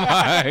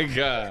my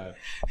god.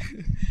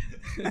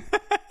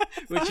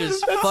 which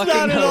is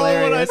fucking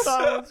hilarious.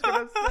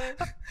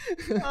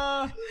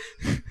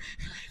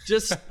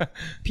 Just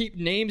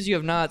names you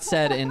have not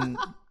said in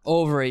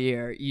over a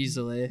year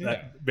easily.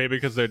 Maybe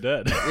because they're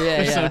dead. Yeah,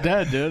 They're yeah. so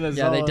dead, dude. That's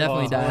Yeah, they all-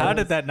 definitely died. How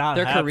did that not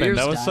Their happen? careers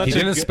That was died. such He a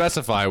didn't good-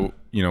 specify,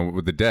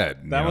 with the dead.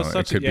 That was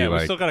such it could a, yeah, be we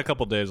like still got a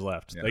couple days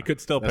left. Yeah. They could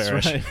still That's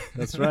perish. right.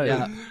 That's right.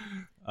 Yeah.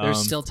 There's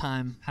Um, still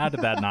time. How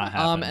did that not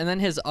happen? And then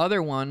his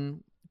other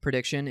one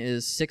prediction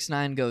is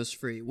 6ix9ine goes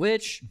free,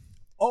 which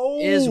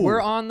oh, is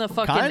we're on the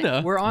fucking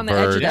Kinda. we're on the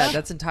edge of Verge. that.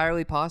 That's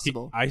entirely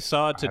possible. I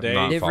saw it today.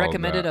 not They've followed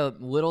recommended that.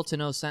 a little to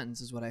no sentence,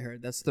 is what I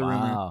heard. That's the rumor.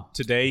 Wow.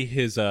 Today,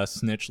 his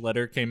snitch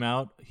letter came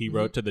out. He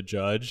wrote to the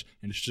judge,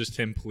 and it's just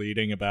him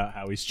pleading about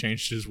how he's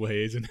changed his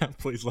ways and how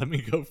please let me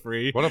go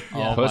free. what a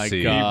Oh my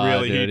pussy. God. He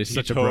really, dude, he, he's he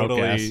such a totally, broke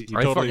ass. he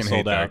I totally fucking hate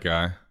sold that out.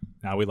 guy.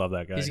 Nah, we love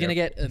that guy. He's yeah. gonna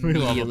get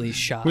immediately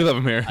shot. We love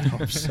him here.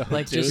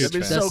 Like Dude, just that'd be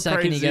the so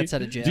second he crazy. gets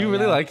out of jail. Do you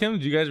really yeah. like him?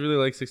 Do you guys really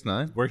like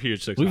 6ix9ine? We're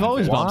huge 6ix9ine We've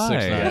always fans. bumped Why?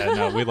 6ix9ine. Yeah,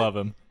 no, we love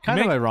him. Kind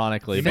of Make-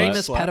 ironically,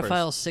 Famous slappers.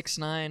 pedophile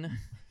 6ix9ine.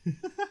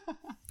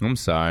 I'm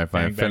sorry if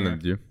I Bang, banger.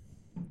 offended you.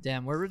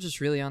 Damn, we're just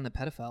really on the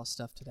pedophile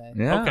stuff today.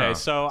 Yeah. Okay,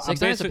 so I'm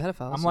 6ix9ine's a basic-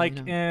 pedophile, I'm so, like,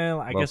 you know.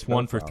 I Love guess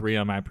 1 for pedophiles. 3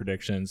 on my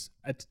predictions.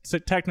 So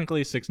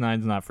technically,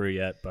 6ix9ine's not free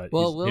yet, but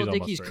Well, he's Lil almost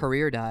Dicky's free.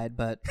 career died,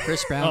 but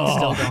Chris Brown's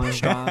still going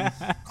strong.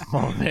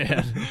 Oh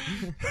man.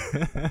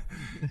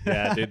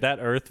 Yeah, dude, that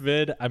Earth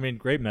vid. I mean,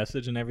 great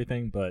message and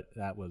everything, but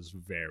that was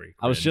very.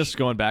 I was cringe. just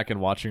going back and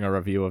watching a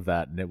review of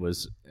that, and it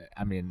was,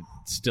 I mean,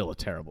 still a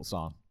terrible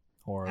song.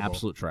 horrible.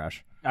 Absolute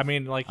trash. I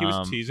mean, like he was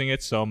Um, teasing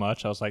it so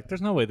much. I was like,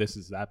 "There's no way this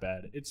is that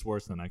bad. It's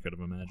worse than I could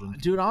have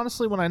imagined." Dude,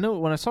 honestly, when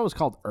I saw it was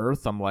called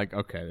Earth, I'm like,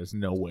 okay, there's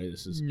no way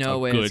this is No a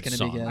way good it's gonna be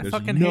song. good. I There's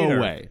fucking no hate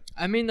Earth. way.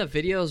 I mean, the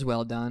video's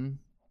well done,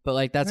 but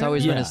like that's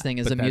always been Yeah, his thing.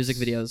 Is but the music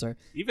that's- videos are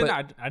Even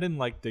but- I didn't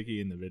like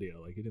Diggy in the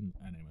video. Like he didn't.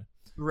 Anyway,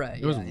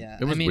 right. It was- yeah.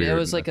 it was I mean, it weird,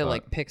 was like I a thought.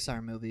 like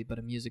Pixar movie, but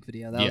a music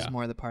video. That Yeah. was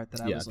more the part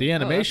that I Yeah, was. the like, oh,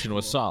 that's animation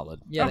was cool.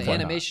 solid. Yeah, the Okay.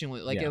 animation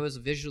was like Yeah. it was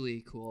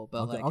visually cool,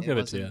 but like I'll it give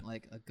it to wasn't you.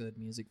 like a good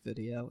music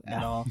video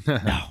at all. No,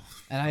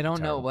 And I don't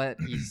know Terrible. what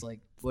he's like.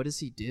 What does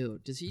he do?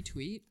 Does he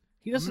tweet?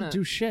 he doesn't gonna-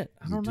 do shit.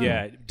 I don't know.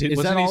 yeah. Is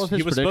wasn't that he, all of his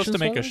he was supposed to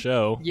make a predictions,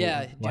 show. Yeah,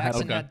 What Jackson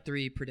happened? had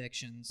 3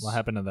 predictions. What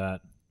happened to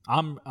that?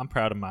 I'm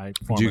proud of my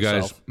former Do you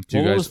guys self.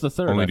 What was the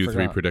third? only I do 3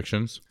 forgot.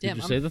 predictions? Damn, Did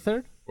you I'm- say the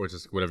third? Or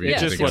just whatever Yeah, you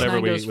It's just think of? whatever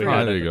 6ix9ine we, goes we free.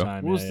 had There at you the go.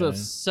 time. What was yeah, the yeah,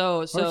 So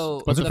What's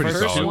the the first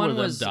first song? one Two of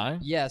them was die?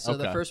 yeah. So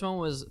the Okay. first one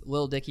was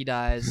Lil Dicky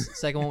dies.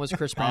 Second one was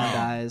Chris Brown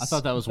dies. I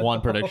thought that was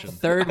one prediction.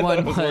 Third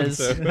one was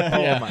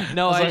Yeah.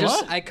 no. I was I like,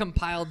 just what? I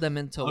compiled them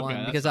into Okay, one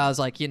that's because I was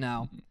like,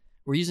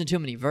 we're using too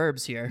many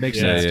verbs here. Makes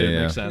Yeah, sense, yeah, dude.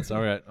 yeah. Makes sense.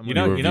 All right. You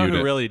know reviewed who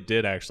it. really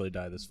did actually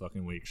die this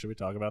fucking week? Should we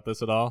talk about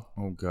this at all?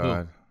 Oh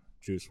god.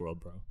 Juice World,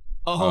 bro.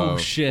 Oh Oh.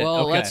 shit.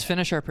 Well, okay. let's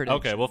finish our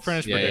predictions. Okay, we'll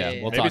finish Yeah, yeah,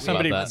 predictions. we'll maybe talk about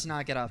somebody, that. Let's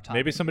not get off topic.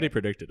 maybe somebody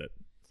predicted it.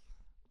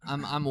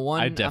 I'm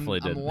one. I definitely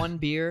I'm did. one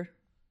beer,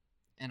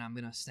 and I'm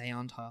gonna stay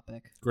on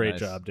topic. Great Nice.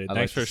 job, dude. I'd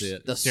Thanks like for to see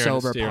it. The steering,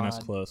 sober steering us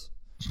pod. close.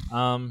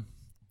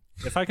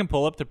 If I can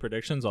pull up the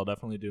predictions, I'll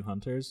definitely do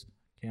Hunters.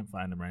 Can't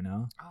find them right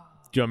now.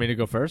 Do you want me to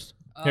go first?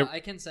 Here- I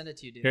can send it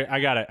to you, dude. Here, I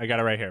got it. I got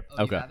it right here. Oh,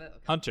 you Okay. have it?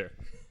 Okay. Hunter.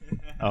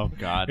 Oh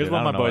God. Here's dude, what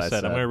I my don't know boy what I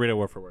said. I'm going to read it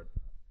word for word.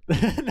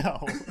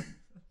 No.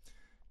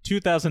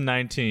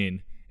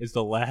 2019 is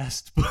the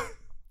last.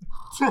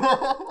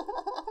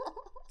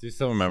 Do you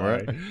still remember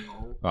Sorry. it?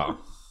 Oh.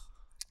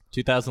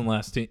 2000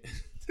 last teen.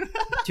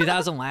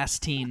 2000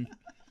 last teen.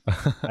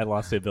 I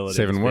lost the ability.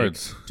 Saving to speak.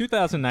 words.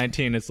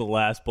 2019 is the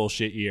last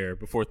bullshit year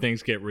before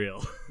things get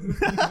real.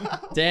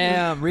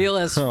 Damn, real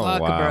as Oh,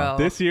 fuck, wow.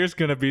 bro. This year's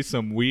gonna be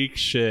some weak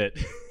shit.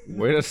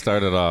 Way to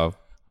start it off.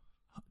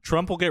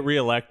 Trump will get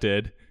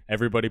reelected.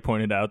 Everybody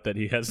pointed out that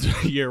he has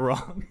a year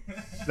wrong.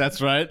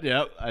 That's right.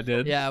 Yep, I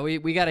did. Yeah,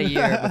 we got a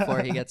year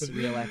before he gets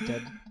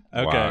reelected.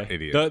 Okay. Wow,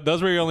 idiot.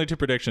 Those were your only two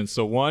predictions.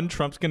 So one,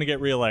 Trump's going to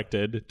get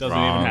reelected. Doesn't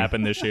Wrong. even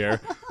happen this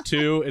year.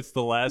 Two, it's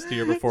the last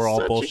year before all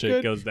Such a bullshit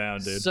good- goes down,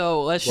 dude.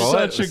 So let's just,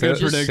 What? Such a good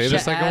Say prediction. the to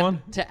second add,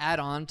 one. to add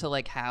on to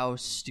like how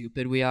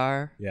stupid we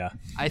are. Yeah.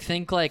 I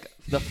think like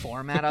the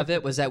format of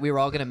it was that we were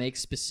all gonna make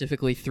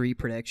specifically 3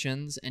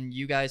 predictions, and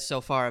you guys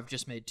so far have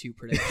just made 2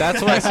 predictions.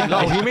 That's what I said. No,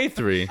 he made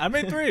 3. I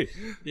made 3.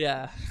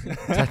 Yeah,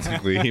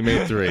 Technically, he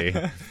made 3.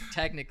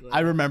 technically. I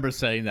remember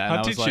saying that. And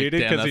I Hunty was like,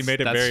 cheated damn, because he that's- made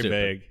it that's very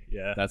stupid. vague.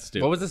 Yeah. That's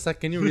stupid. What was the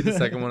second? Can you read the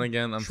second one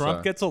again? I'm Trump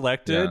sorry. gets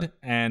elected, Yeah.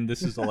 and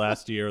this is the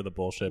last year of the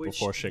bullshit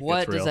before shit what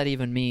gets real. does that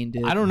even mean,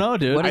 dude? I don't know,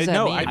 dude. What does I that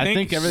know, mean? I I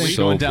think everything's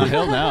So going vague.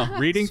 downhill now.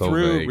 Reading So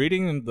through, vague.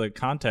 reading in the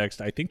context,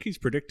 I think he's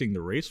predicting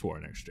the race war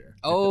next year.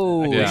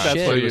 Oh, I think Yeah, that's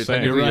shit. what he you're, was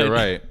saying. you're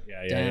right.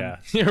 Yeah, Damn. yeah.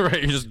 You're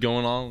right. You're just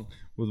going on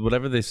with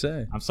whatever they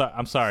say.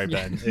 I'm sorry,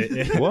 Ben.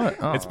 What?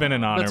 It's been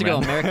an honor, About to go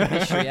man. American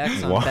History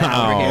X on Ben over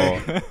Wow.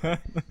 here.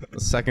 The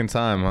second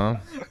time,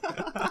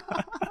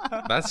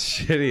 huh? That's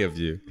shitty of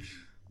you.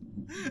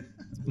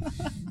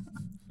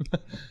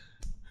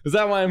 Is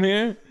that why I'm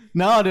here?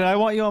 No, dude, I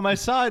want you on my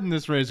side in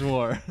this race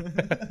war.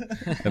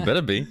 It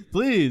better be.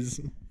 Please.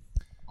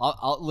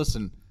 I'll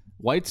listen.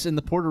 Whites and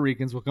the Puerto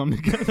Ricans will come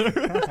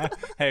together.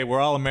 Hey, we're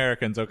all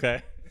Americans,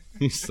 okay?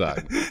 You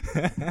suck.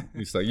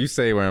 You suck. You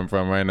say where I'm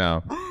from right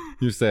now.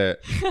 You say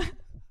it.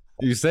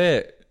 You say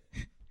it.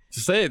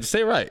 Just say it. Just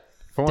say it right.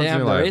 For once in Damn,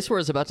 your the life. race war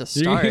is about to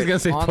start. He's gonna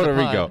say on Puerto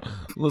the pod. Rico.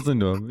 Listen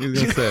to him.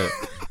 He's gonna say it.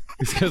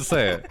 He's gonna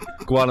say it.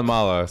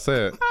 Guatemala.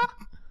 Say it.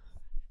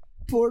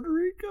 Puerto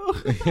Rico.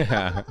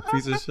 Yeah.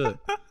 Piece of shit.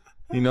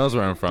 He knows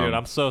where I'm from. Dude,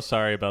 I'm so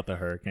sorry about the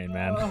hurricane,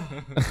 man.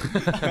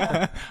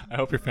 I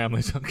hope your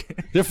family's okay.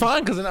 They're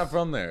fine because they're not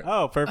from there.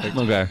 Oh, perfect.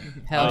 Okay.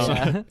 Hell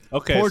yeah.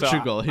 Okay,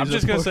 Portugal. So I'm He's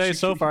just a going to say, Portuguese.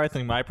 so far, I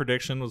think my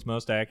prediction was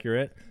most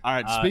accurate. All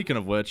right. Speaking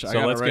of which, I So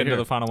got let's it right get into here.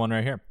 the final one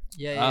right here.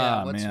 Yeah,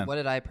 Ah, yeah. man. What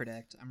did I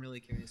predict? I'm really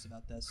curious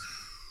about this.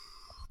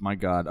 My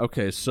God.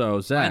 Okay,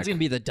 so Zach, Mine's gonna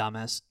be the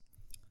dumbest.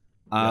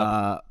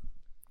 the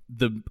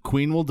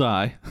Queen will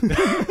die.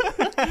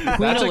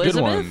 That's a good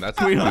Elizabeth? one. That's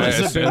Queen I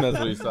Elizabeth. assume that's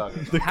what he's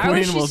talking. The How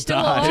Queen is she will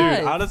still die. alive?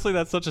 Dude, honestly,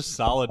 that's such a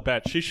solid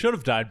bet. She should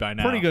have died by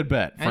now. Pretty good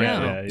bet. I know.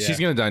 Yeah, yeah. She's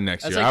gonna die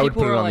next That's year. like I would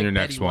people put who it are on like your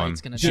Betty next one.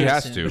 White's gonna She die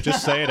has soon. to.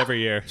 Just say it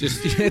every year.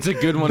 Just it's a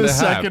good one The to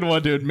second have.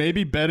 one, dude.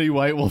 Maybe Betty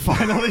White will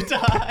finally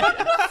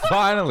die.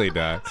 Finally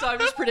die. So I'm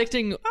just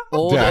predicting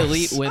old Deaths.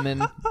 elite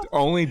women,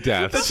 Only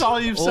deaths. That's all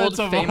you've said old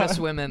so famous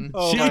far. women.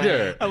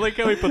 Cheater. I like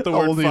how we put the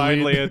word Old elite.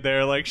 finally in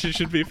there. Like, she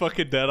should be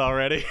fucking dead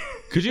already.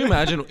 Could you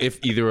imagine if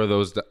either of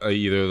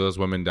those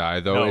women die?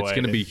 Though No it's way.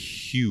 gonna be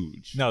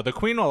huge. No, the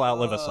queen will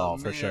outlive us all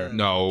for sure.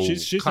 No,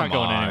 She's come not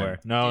going on. anywhere.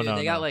 No, Dude, no,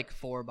 they no. got like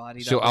 4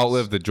 body She'll doubles.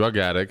 outlive the drug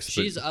addicts.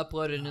 But She's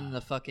uploaded in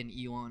the fucking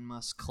Elon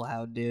Musk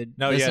cloud, dude.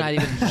 No, It's yeah. not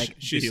even like.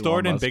 She's Elon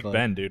stored in Musk Big Club.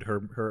 Ben, dude.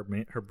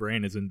 Her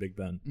brain is in Big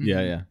Ben.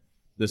 Yeah, yeah.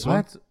 This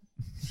one. what?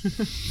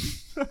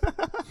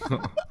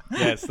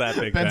 Yeah, it's that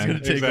Big Ben's Ben. gonna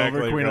take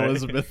Exactly over Queen right.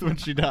 Elizabeth when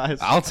she dies.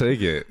 I'll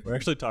take it. We're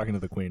actually talking to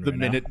the queen The right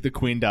minute the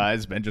Queen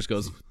dies, Ben just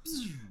goes,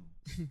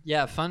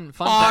 Yeah, fun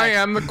I fact.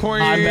 am the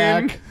queen. "I'm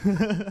back,"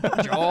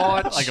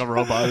 George. like a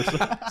robot. Or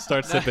something. now.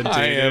 Start sipping tea.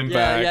 I am dude. Yeah,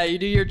 back. yeah. You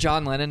do your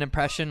John Lennon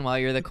impression while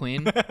you're the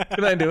queen.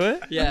 Can I do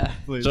it? Yeah.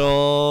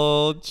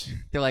 George.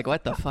 They're like,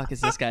 what the fuck is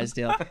this guy's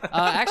deal?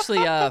 Actually,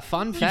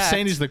 fun Keep fact.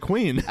 saying he's the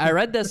Queen. I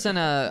read this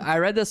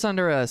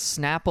under a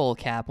Snapple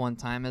cap one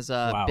time. As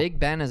Wow. Big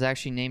Ben is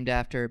actually named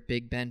after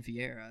Big Ben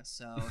Vieira.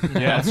 So you know,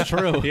 Yeah, it's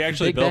true. He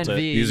actually Big built Ben it.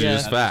 V. These are yeah.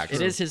 just facts.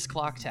 It is his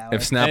clock tower.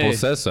 If Snapple Hey.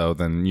 says so,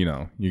 then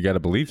you got to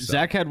believe so.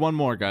 Zach had one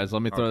more, guys.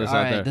 Let me throw this All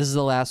out right, there. this is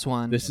the last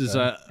one. This is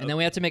and then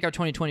we have to make our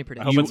 2020 I hope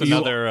prediction. it's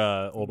another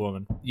old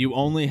woman. you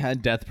only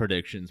had death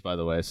predictions, by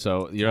the way.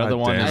 So your God other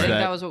one damn I is it. think that,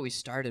 that was what we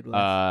started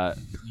with.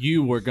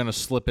 you were gonna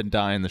slip and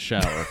die in the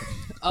shower.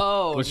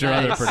 oh, What's your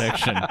nice. other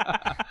prediction?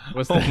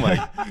 Was Oh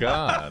my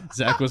god.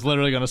 Zach was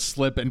literally gonna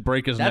slip and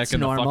break his That's neck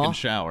in normal. the fucking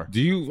shower.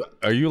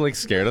 Are you like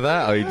scared of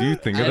that? Like, do you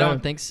think of I that?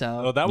 don't think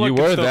so. Oh, that You one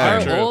could were still there.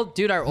 be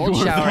true. Our old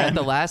shower at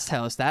the last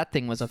house, that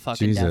thing was a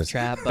fucking death Jesus.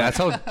 trap. But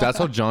That's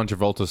how John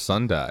Travolta's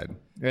son died.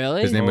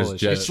 really? His name was Holy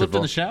Jet shit. Slipped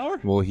in the Travolta. shower?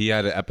 Well, he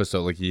had an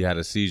episode like he had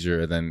a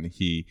seizure, and then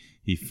he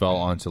fell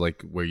onto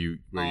like where you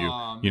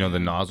Aw, you know the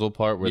nozzle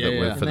part where Yeah, the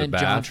yeah. for and the then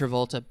John bath.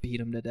 Travolta beat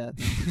him to death.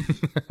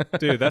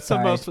 Dude, that's the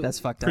Sorry, most that's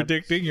fucked up.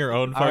 predicting your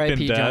own fucking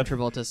R.I.P. John death.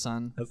 Travolta's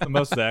son. That's the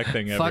most Zach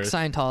thing ever. Fuck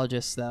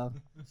Scientologists though.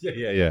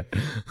 yeah.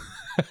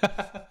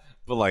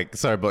 But like,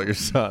 sorry about your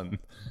son.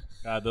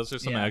 God, those are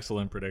some Yeah.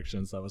 excellent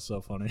predictions. That was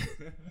so funny.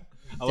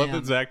 I love Damn.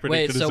 that Zach Wait,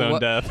 predicted his so own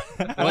what- death.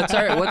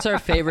 What's our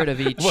favorite of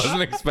each?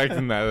 Wasn't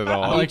expecting that at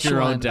all. I like Each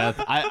your own one.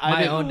 death. I My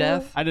didn't- own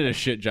death? I did a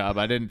shit job.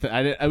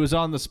 I was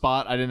on the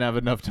spot. I didn't have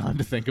enough time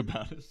to think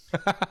about it.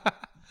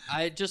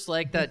 I just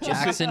like that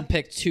Jackson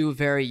picked two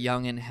very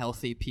young and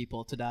healthy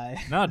people to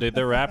die. No, dude,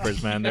 they're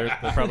rappers, man. They're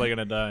probably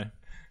gonna die.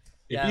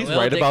 Yeah, he's Lil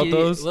right about Dicky-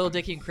 those- Lil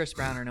Dicky and Chris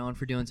Brown are known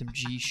for doing some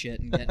G shit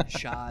and getting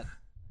shot.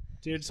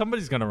 Dude,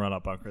 somebody's gonna run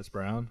up on Chris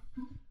Brown.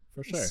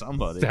 For sure.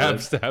 Somebody.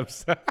 Stab.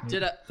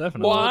 Did I,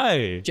 Definitely.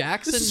 Why?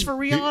 Jackson? This is for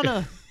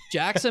Rihanna.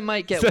 Jackson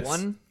might get That's-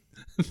 one.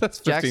 That's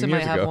 15 Jackson years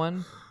might have ago.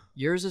 one.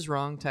 Yours is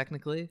wrong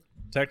technically.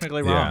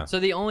 Technically Yeah. wrong. So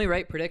the only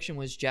right prediction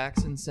was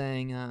Jackson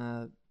saying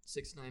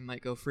 6ix9ine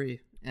might go free.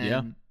 And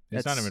Yeah.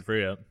 It's not even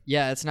free yet.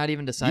 Yeah, it's not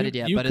even decided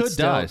yet, you but could it's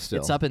die still.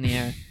 It's up in the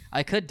air.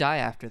 I could die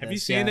after this. Have you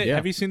seen yeah. it? Yeah.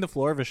 Have you seen the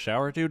floor of his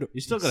shower, dude?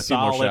 He's still got a few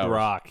more solid showers.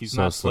 rock. He's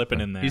So not slipping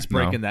slippery. in there. He's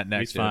breaking No. that neck.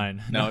 He's dude.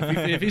 fine. No,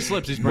 if he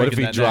slips, he's What breaking if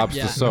he that drops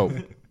neck. Yeah. the soap?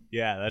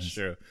 Yeah, that's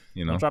true.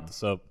 You know, Don't drop the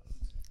soap.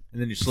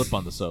 And then you slip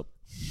on the soap.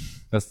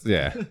 that's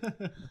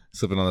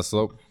slipping on the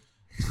slope.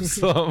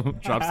 So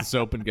Drops the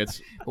soap and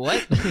gets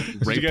What?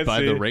 raped guys by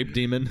see- the rape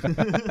demon. Did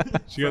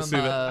you guys see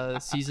From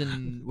that?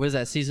 season, what is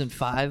that? Season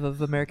 5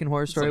 of American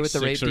Horror Story Like with the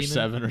rape 6 or demon.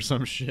 7 or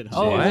some shit.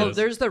 Oh, What? well,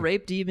 there's the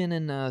rape demon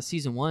in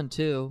season 1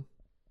 too.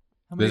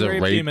 How many There's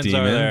a rape demons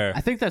demon? are there?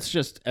 I think that's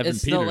just Evan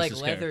It's Peters' the like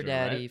character, leather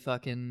daddy right?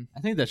 fucking. I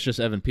think that's just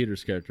Evan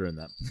Peters' character in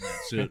that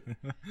suit.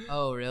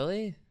 Oh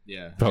really?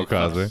 Yeah. Bill He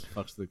Cosby.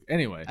 fucks the,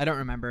 anyway, I don't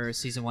rember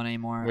season 1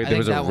 anymore. wait, I there think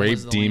was that a one rape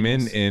the demon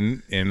lamest.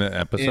 in an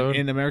episode.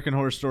 in American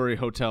Horror Story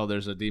Hotel,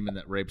 there's a demon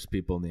that rapes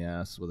people in the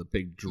ass with a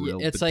big drill.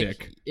 It's the like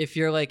dick. if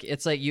you're like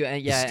it's like you it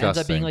ends up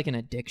Disgusting. being like an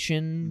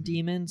addiction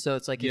demon. So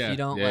it's like if Yeah, you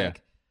don't yeah.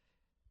 like,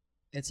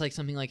 it's like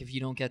something like if you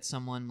don't get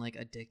someone like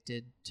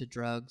addicted to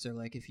drugs or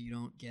like if you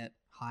don't get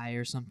high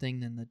or something,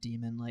 then the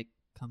demon like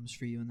comes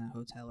for you in that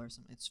hotel or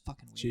something. It's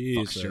fucking weird.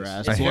 Fucks your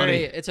ass. It's I very.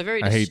 hate- It's a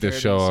very. I hate this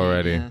disturbing show scene,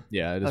 already. Yeah.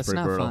 Yeah, it Oh, is it's pretty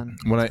not brutal. fun.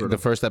 when the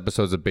first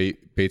episode's of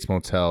Bates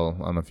Motel.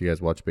 I don't know if you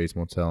guys watch Bates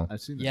Motel.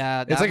 I've seen that.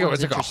 Yeah, It's like a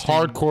one's it's like a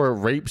interesting.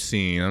 hardcore rape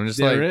scene. I'm just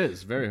There like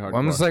is very hard.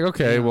 I'm just like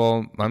okay,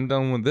 well I'm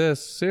done with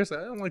this. Seriously,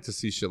 I don't like to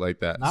see shit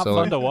like that. Not so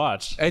fun to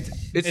watch. It's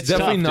It's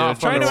definitely tough, not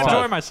dude. fun Trying to watch.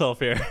 enjoy myself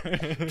here.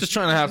 Just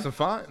trying to have some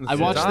fun. I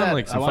watched that.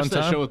 Like I some watched fun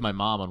that time. show with my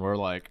mom, and we're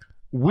like,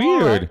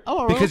 Weird.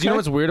 Oh, because you know okay.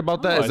 what's weird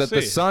about that Oh, is I that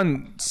the see.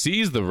 son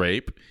sees the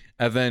rape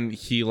and then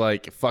he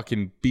like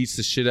fucking beats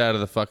the shit out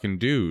of the fucking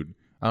dude.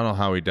 I don't know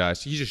how he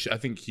dies. I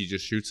think he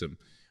just shoots him,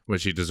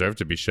 which he deserved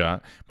to be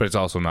shot, but it's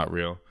also not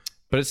real.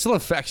 But it still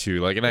affects you,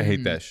 like, and I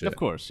hate that shit. of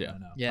course, yeah,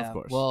 Yeah. of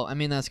course. Well, I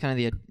mean, that's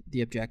kind of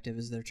the objective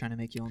is they're trying to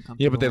make you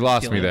uncomfortable. Yeah, but they and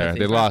lost feel me there. empathy.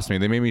 They lost me.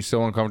 They made me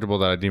so uncomfortable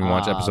that I didn't even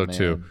watch Ah, episode man.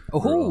 2.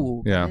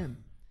 Oh, Yeah. man.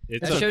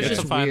 It's That show's it's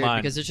just a fine weird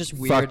line. because it's just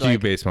weird. Fuck you, like,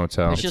 Bates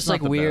Motel. it's just not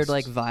like the weird, best.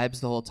 like vibes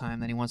the whole time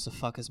that he wants to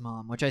fuck his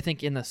mom, which I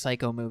think in the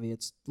Psycho movie,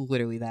 it's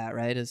literally that,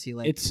 right? Is he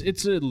like?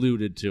 it's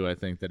alluded to. I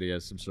think that he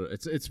has some sort.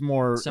 It's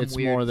more Some it's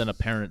weird- more than a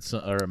parent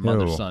son, or a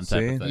mother son type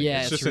see? of thing.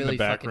 Yeah, It's just really in the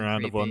fucking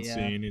background of one creepy, yeah.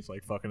 scene. He's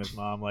like fucking his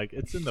mom. Like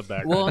it's in the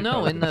background. Well,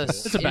 no, in the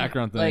It's a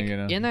background thing, like, you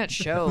know. In that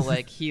show,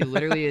 like he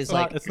literally is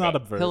like it's not a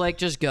verb. he'll like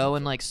just go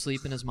and like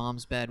sleep in his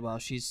mom's bed while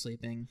she's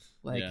sleeping,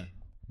 like Yeah. and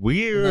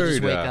Weird. they'll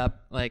just wake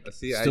up like.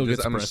 See, Still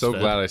gets I'm so breastfed.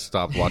 glad I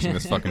stopped watching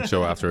this fucking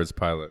show after its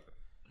pilot.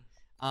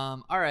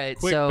 All right,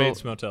 Quick so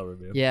Bates Motel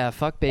review. yeah,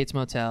 fuck Bates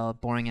Motel,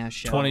 boring ass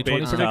show. 2020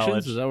 Bates predictions.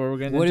 College. Is that where we're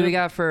getting? What do into? we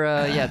got for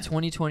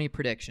 2020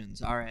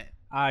 predictions? All right.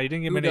 You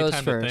didn't give Who me any goes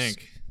time first? to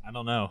think. I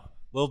don't know.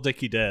 Lil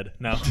Dicky dead.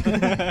 No.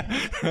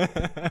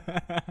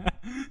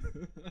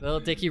 Lil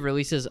Dicky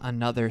releases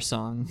another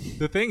song.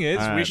 The thing is,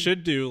 All we right.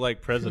 should do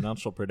like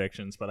presidential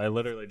predictions, but I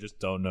literally just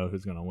don't know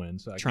who's gonna win,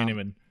 so I Trump. can't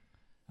even.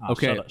 Oh,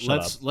 Okay, shut up, shut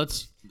up.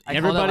 let's I called it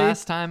everybody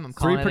last time. I'm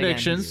three calling it again. He's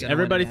predictions. gonna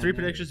Everybody win three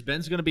again. predictions.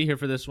 Ben's gonna be here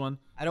for this one.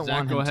 I don't Zach,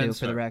 want go him ahead to, and for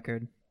the start.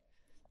 record.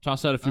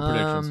 Toss out a few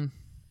predictions.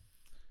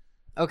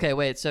 Okay,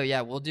 wait. So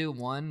yeah, we'll do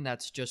one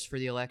that's just for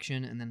the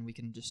election, and then we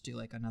can just do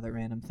like another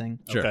random thing.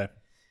 Sure. Okay.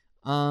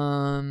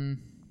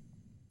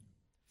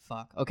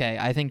 Fuck. Okay,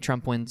 I think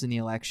Trump wins in the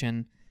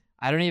election.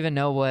 I don't even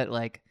know what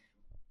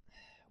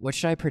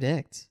should I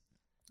predict?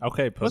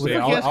 Okay, the pussy.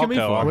 fuck you asking I'll me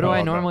go. for? I'll What do go, I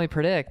I'll go. normally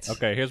predict?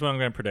 Okay, here's what I'm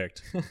going to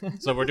predict.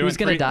 So we're doing Who's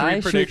gonna three die?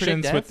 Should we predict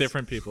predictions with deaths?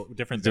 different people,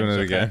 different Doing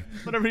things. it okay? again.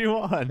 Whatever you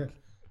want.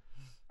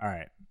 All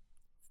right.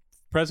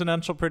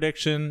 Presidential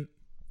prediction.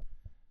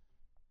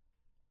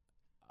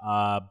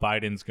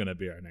 Biden's going to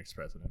be our next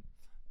president.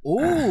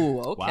 Ooh,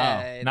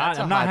 okay. Wow. That's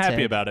a I'm not hot happy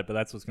take. about it, but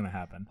that's what's going to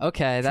happen.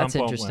 Okay, that's Trump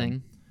won't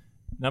interesting.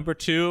 Number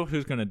 2,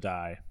 who's going to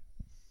die?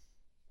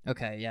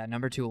 Okay, yeah.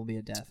 Number 2 will be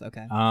a death.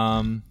 Okay.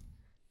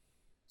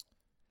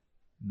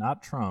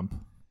 Not Trump.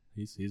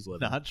 He's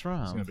living. Not He's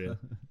Trump. gonna be a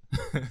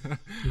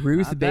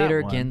Ruth Not that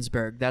Bader one.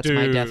 Ginsburg. That's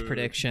my death Dude,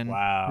 prediction.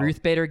 wow.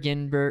 Ruth Bader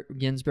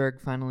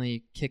Ginsburg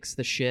finally kicks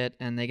the shit,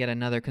 and they get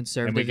another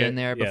conservative get- in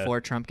there yeah.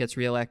 before Trump gets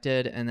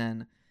reelected, and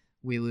then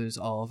we lose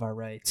all of our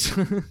rights.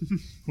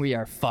 We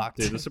are fucked.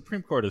 Dude, the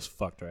Supreme Court is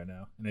fucked right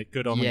now, and it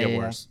could only Yeah, get yeah.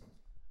 worse.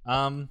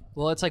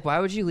 Well, it's like, why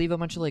would you leave a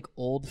bunch of like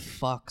old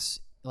fucks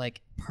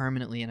like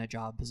permanently in a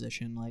job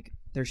position? Like,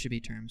 there should be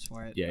terms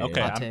for it. Yeah,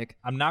 Okay, Hot take.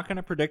 I'm not going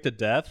to predict a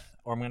death,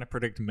 or I'm going to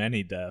predict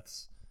many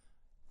deaths.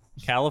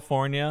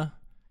 California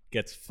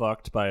gets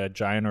fucked by a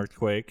giant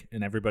earthquake,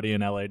 and everybody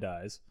in LA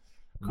dies.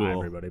 Cool. Not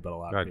everybody, but a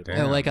lot God of people.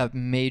 damn. Like a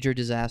major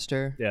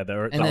disaster. Yeah,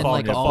 the And then fault,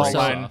 like the fault also,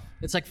 line,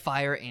 it's like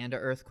fire and an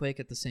earthquake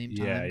at the same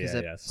time Yeah, because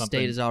yeah, the yeah. state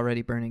Something- is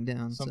already burning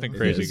down. something so.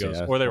 crazy is, goes,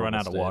 yeah. or they run Horrible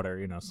out of state.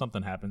 water.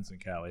 Something happens in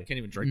Cali. Can't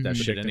even drink that Mhm.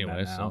 shit Predicting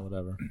anyway, that so now.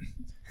 whatever.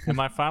 And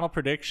my final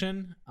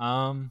prediction,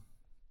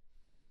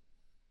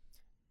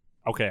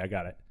 okay, I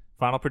got it.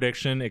 Final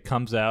prediction, it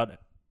comes out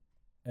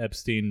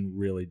Epstein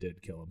really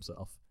did kill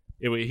himself.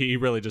 He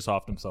really just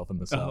offed himself in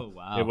the cell. Oh,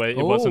 wow. It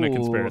wasn't a Oh,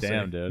 conspiracy.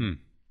 Damn, dude. Hmm.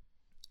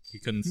 He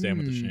couldn't stand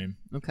with the shame.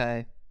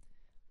 Okay.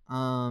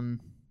 All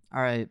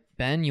right,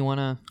 Ben, you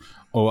wanna?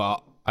 Oh,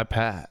 I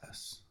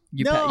pass.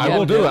 You No. I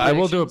will do it. I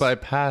will do it, but I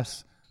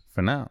pass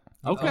for now.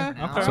 Okay. now.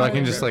 So I can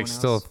Alright. just like Everyone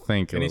still else.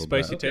 think. Any a little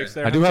spicy bit. takes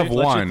there? I do have Humchi?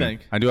 Let you one.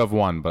 think. I do have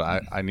one,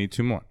 but I need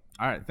two more.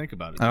 All right, think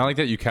about it. And I like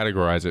that you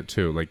categorize it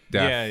too, like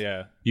death. Yeah,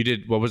 yeah. You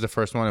did. What was the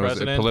first one? It was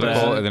President, political,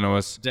 president. and then it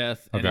was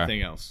Death, Okay.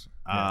 anything else.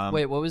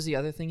 Wait, what was the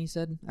other thing he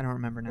said? I don't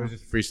remember now.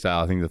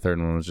 freestyle. I think the third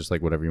one was just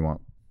like whatever you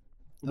want.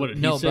 What did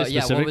he No, say but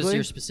yeah, what was specifically?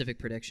 your specific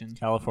prediction?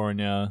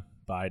 California,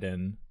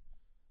 Biden,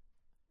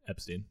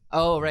 Epstein.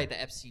 Oh, right, the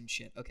Epstein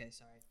shit. Okay,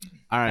 sorry.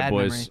 All right, Bad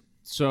boys. memory.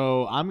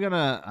 So I'm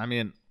gonna. I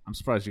mean, I'm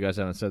surprised you guys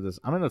haven't said this.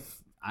 I'm gonna.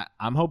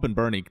 I'm hoping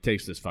Bernie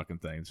takes this fucking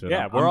thing. So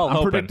Yeah, I'm, we're all I'm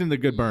hoping. predicting the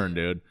good burn,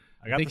 dude.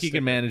 I got think the he sticker.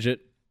 can manage it.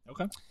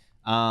 Okay.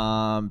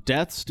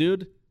 Deaths,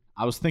 dude.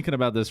 I was thinking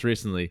about this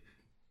recently.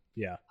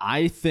 Yeah.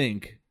 I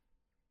think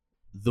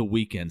the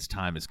weekend's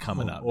time is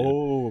coming up. Dude.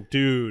 Oh,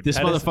 dude. This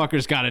that is-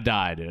 motherfucker's got to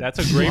die, dude. That's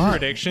a great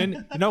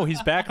prediction. No,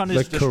 he's back on his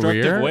Like destructive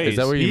career? ways. Is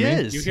that what you He mean?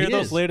 is. You hear He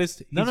those is.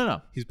 latest? No, he's- no,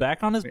 no. He's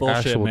back on his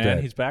bullshit, Actual man.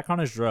 dead. He's back on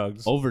his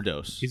drugs.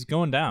 overdose. He's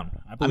going down.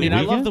 I I believe. mean,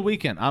 I it. love the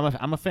weekend.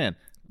 I'm a fan.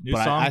 New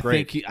but song, I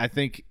great.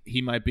 think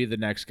he might be the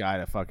next guy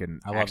to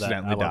fucking I love that. I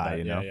accidentally love die. that.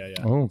 You know. Yeah.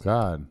 Oh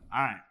God.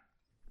 All right.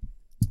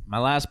 My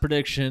last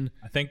prediction.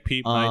 I think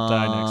Pete might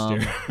die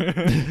next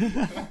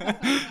year.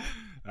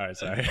 All right,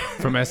 sorry.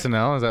 From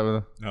SNL? Is that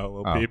what? No,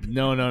 little Oh. Peep.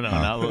 No,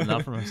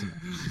 not from us.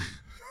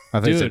 I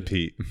thought you said Dude.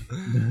 Pete.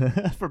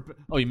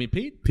 Oh, you mean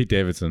Pete? Pete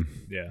Davidson.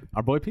 Yeah.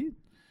 Our boy Pete.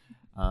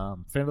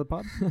 Fan of the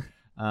pod.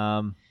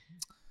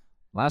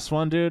 Last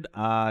one, dude.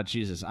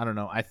 Jesus, I don't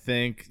know. I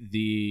think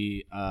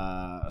the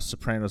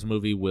Sopranos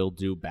movie will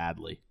do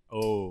badly.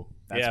 Oh,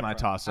 That's yeah, my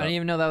toss I up. didn't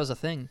even know that was a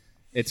thing.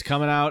 It's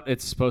coming out.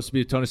 It's supposed to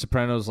be Tony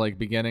Soprano's like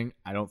beginning.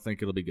 I don't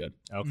think it'll be good.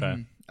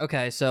 Okay.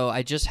 Okay, so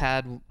I just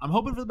had I'm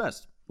hoping for the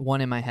best. one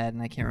in my head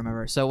and I can't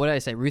remember. So what did I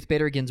say? Ruth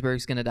Bader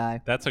Ginsburg's gonna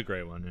die. That's a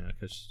great one. Yeah,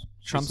 because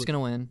Trump's gonna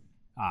win.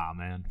 Ah,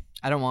 man.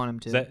 I don't want him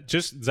to.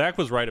 Zach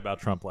was right about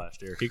Trump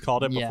last year. He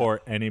called it Yeah.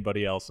 before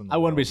anybody else in the I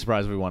wouldn't be world.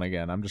 surprised if we won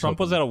again. I'm just Trump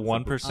was at hoping. a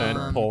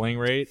 1% polling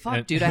rate. Fuck,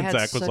 and, dude, I and had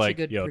Zach was such like,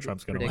 a good yo,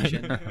 Trump's going to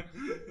prediction. win.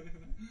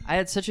 I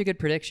had such a good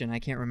prediction. I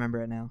can't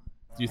remember it now.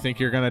 Do you think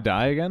you're gonna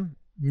die again?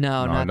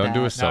 No, No, not don't that. do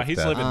a No, self he's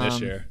death. living this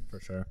Um, year, for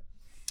sure.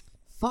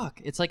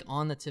 Fuck, it's like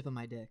on the tip of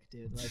my dick,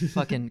 dude. Like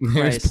fucking He's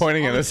Christ.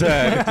 pointing at his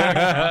head.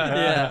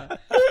 Yeah.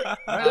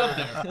 Right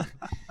up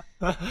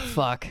there.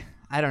 Fuck.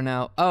 I don't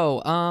know.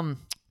 Oh,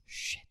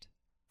 shit.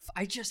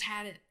 I just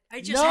had it.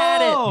 I just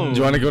had it. Do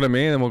you want to go to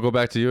me and then we'll go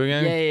back to you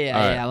again? Yeah.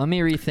 All right. Yeah. Let me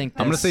rethink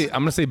this.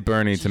 I'm gonna say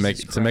Bernie to make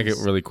Jesus it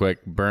Christ. really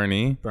quick.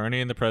 Bernie.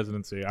 Bernie in the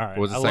presidency. All right.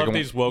 What was the I second love one?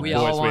 these woke We boys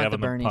all we want have the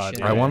on the Bernie pod.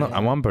 shit. I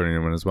want Bernie to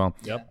win as well.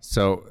 Yep.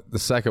 So the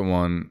second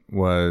one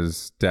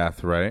was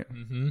death, right?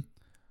 Mm-hmm.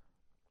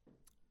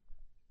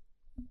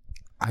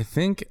 I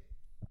think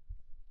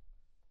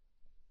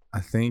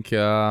you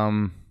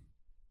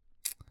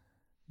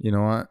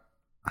know what?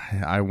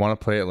 I want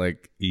to play it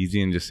like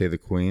easy and just say the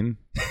Queen.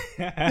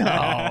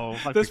 Oh,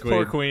 fuck This the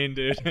poor queen.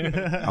 queen, dude.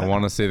 I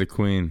want to say the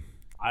Queen.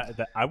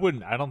 I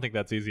wouldn't. I don't think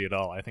that's easy at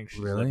all. I think she's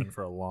Really? living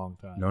for a long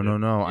time. No.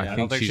 dude. I I think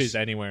don't think she's she's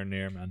anywhere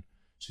near, man.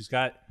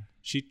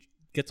 She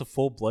gets a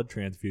full blood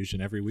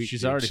transfusion every week.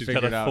 She's dude. already she's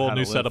figured got a out full how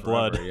new to set live of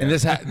blood. forever, yeah. and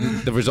this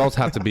the results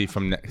have to be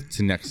from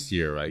to next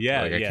year, right?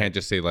 Yeah, like I yeah. can't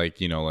just say like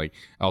like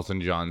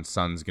Elton John's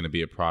son's gonna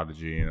be a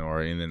prodigy,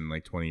 or and then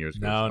like 20 years.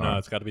 No, goes on.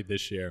 it's got to be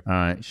this year. All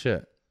right,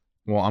 shit.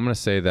 Well, I'm gonna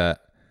say that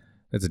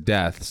it's a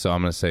death, so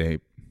I'm gonna say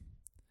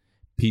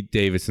Pete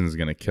Davidson's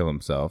gonna kill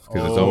himself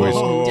because there's always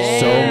Oh,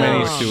 so damn.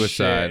 many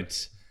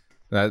suicides.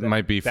 That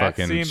might be That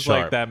fucking seems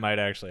sharp. like that might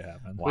actually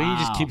happen. Well, he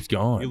just Wow. keeps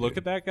going. You look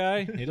at that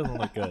guy; he doesn't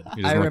look good.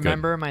 He doesn't I look good.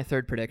 remember my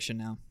third prediction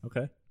now.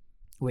 Okay.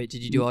 Wait,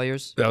 did you do all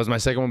yours? That was my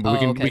second one,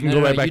 but Oh, okay. we can No, go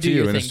no, right no, back do to you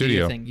your in the thing, do your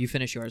studio. thing. You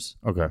finish yours.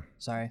 Okay.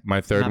 Sorry. My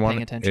I'm third not one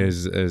paying attention.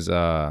 is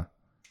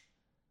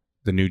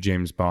the new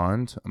James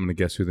Bond. I'm gonna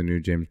guess who the new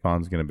James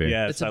Bond's gonna be.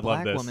 Yes, It's a I love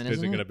black this. woman, Who's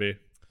isn't it it? gonna be?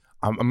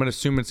 I'm gonna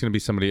assume it's gonna be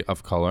somebody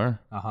of color.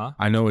 Uh-huh.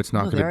 I know it's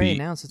not No, they gonna already be.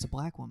 announced it's a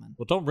black woman.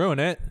 Well, don't ruin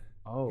it.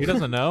 Oh. He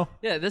doesn't know.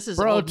 Yeah, this is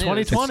Bro, old news.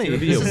 2020. It's gonna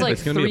be This a- is like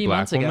it's gonna be 3 a black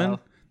months woman. ago.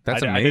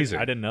 That's I amazing.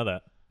 didn't know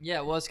that.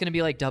 Yeah, well, it's gonna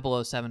be like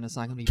 007. It's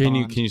not gonna be. Can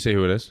Bond. you say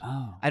who it is?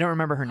 Oh. I don't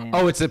remember her name.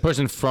 Oh, it's the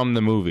person from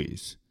the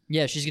movies.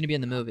 Yeah, she's gonna be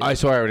in the movie. I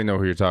already know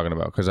who you're talking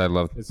about because I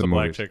love It's the the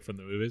black movies. chick from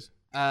the movies.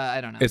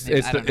 I don't know. It's Maybe-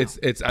 it's I don't know.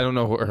 it's I don't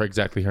know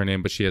exactly her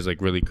name, but she has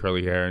like really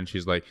curly hair and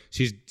she's 00.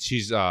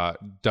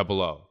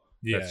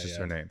 Yeah, That's just yeah.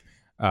 her name.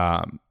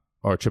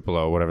 or Triple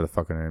O, whatever the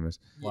fucking name is.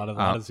 A lot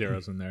of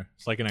zeros in there.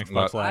 It's like an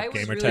Xbox I Live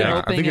was gamer really tag. I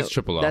hoping think it's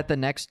Triple O. that the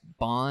next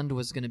Bond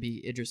was going to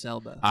be Idris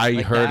Elba. I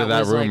Like, heard of that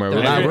was, like, rumor. the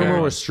Well, that rumor.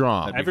 rumor was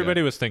strong. That'd be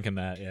Everybody was thinking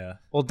that, yeah.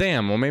 Well,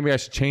 damn. Well, maybe I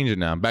should change it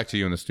now. Back to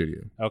you in the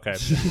studio. Okay.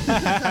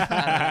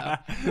 I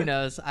don't know. Who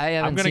knows? I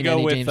haven't I'm gonna seen go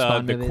any with James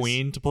Bond the movies.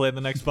 Queen to play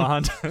the next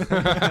Bond.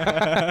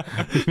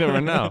 You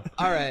never know.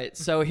 All right,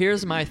 so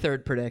here's my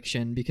third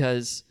prediction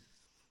because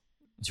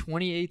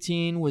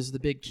 2018 was the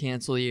big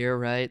cancel year,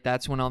 right?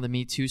 That's when all the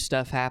Me Too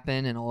stuff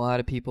happened, and a lot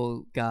of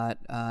people got,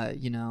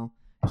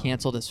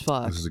 canceled as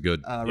fuck. This is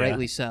good.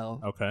 Rightly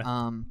so. Okay.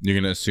 You're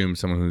gonna assume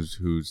someone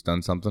who's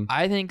done something.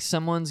 I think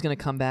someone's gonna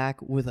come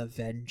back with a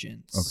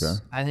vengeance. Okay.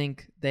 I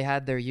think they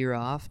had their year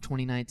off,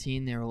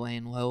 2019. They were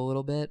laying low a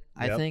little bit.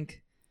 Yep.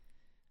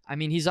 I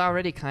mean, he's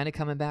already kind of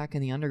coming back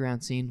in the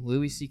underground scene.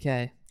 Louis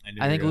C.K. I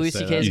knew I you think were gonna Louis say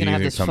C.K. that. is You gonna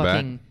have think this he'll come back?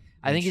 fucking.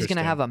 I think he's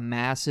gonna Interesting. have a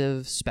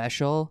massive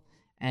special,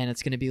 and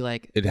it's gonna be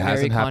like It very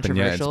hasn't happened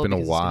yet. It's controversial been a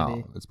because it's gonna while.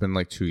 be- It's been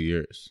like 2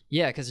 years.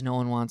 Yeah, because no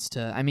one wants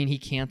to. I mean, he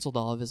canceled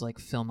all of his like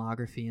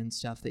filmography and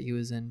stuff that he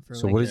was in for.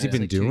 So like, what has he the-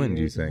 been like, 2 doing? Do you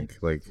years, and,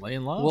 think? Like,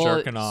 Laying low. Well,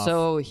 Jerking off.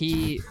 so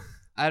he.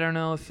 I don't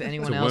know if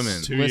anyone To else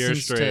women. 2 years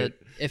listens to. straight.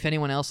 If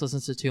anyone else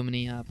listens to too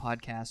many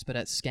podcasts, but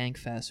at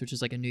Skankfest, which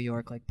is like a New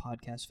York like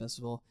podcast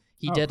festival,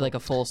 he Oh, did cool. like a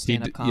full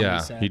stand-up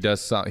comedy set. he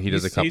does. He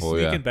does a He's couple.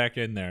 sneaking Yeah. back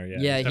in there. Yeah.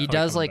 Yeah, he definitely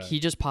does coming like back. he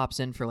just pops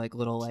in for like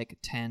little like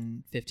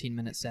 10,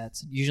 15-minute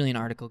sets. Usually an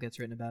article gets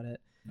written about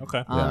it.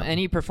 Okay. Yeah. And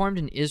he performed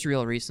in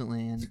Israel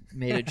recently and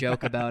made a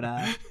joke about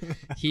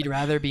he'd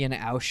rather be in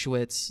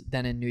Auschwitz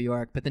than in New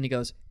York. But then he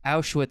goes,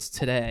 Auschwitz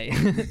today,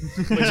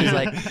 which is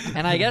like,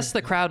 and I guess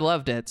the crowd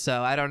loved it.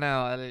 So I don't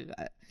know.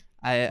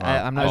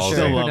 I'm not I'll sure.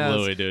 still Who love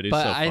knows? Louis, dude. He's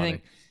but so I funny.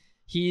 think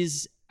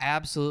he's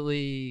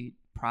absolutely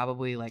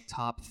probably like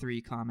top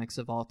 3 comics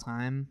of all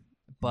time.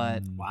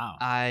 But Wow.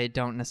 I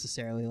don't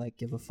necessarily like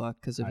give a fuck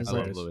because of I his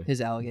love like Louis.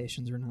 his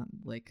allegations were not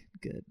like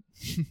good.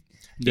 Yeah,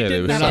 He they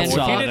didn't was- have, not he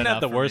solid didn't have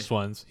enough the for worst me.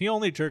 ones. He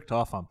only jerked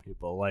off on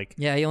people. Like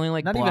Yeah, he only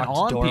like Not even blocked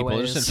on doorways.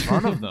 people, just in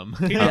front of them.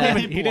 he Yeah.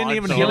 didn't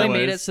even He only doorways.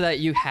 made it so that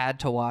you had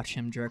to watch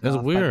him jerk That's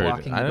off weird. by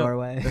blocking I the don't-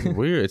 doorway. That's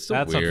weird. It's still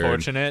That's weird.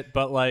 unfortunate,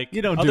 but like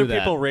You don't other do that.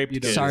 people raped You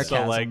kids, don't.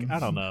 so like Sarcasm. I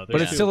don't know. But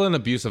it's There's- still an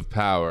abuse of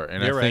power,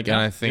 and You're I think, right.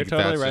 and I You're think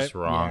totally that's just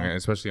right. wrong, Yeah. and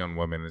especially on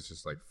women. It's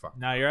just like fuck.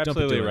 No, you're Don't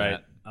be absolutely doing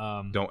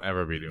right. Don't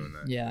ever be doing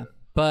that. Yeah.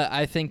 But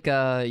I think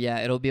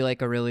it'll be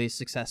like a really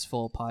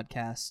successful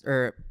podcast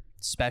or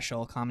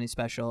special, comedy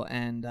special,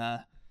 and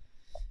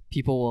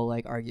people will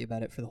like argue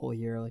about it for the whole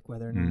year, like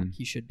whether or not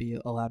he should be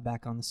allowed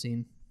back on the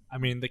scene. I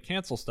mean, the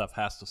cancel stuff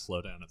has to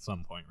slow down at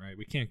some point, right?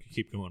 We can't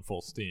keep going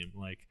full steam.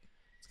 Like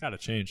it's got to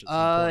change. At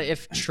some point.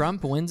 If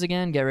Trump wins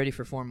again, get ready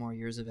for 4 more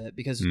years of it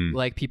because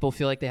like people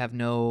feel like they have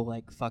no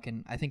like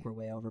fucking. I think we're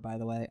way over, by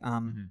the way.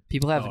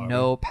 People have Oh, are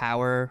no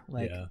power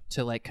like Yeah.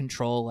 to like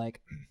control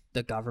like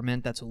the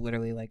government that's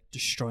literally like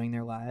destroying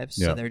their lives.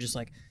 Yeah. So they're just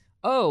like,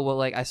 oh well,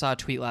 like I saw a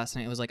tweet last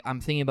night. It was like, I'm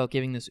thinking about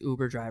giving this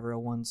Uber driver a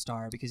 1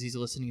 star because he's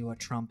listening to a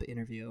Trump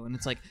interview, and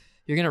it's like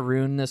you're gonna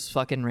ruin this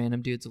fucking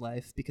random dude's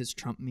life because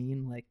Trump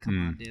mean like come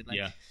on dude like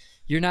Yeah.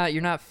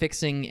 you're not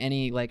fixing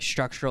any like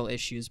structural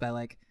issues by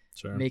like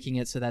Sure. making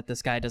it so that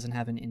this guy doesn't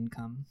have an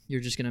income. You're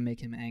just gonna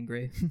make him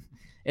angry.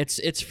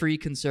 It's free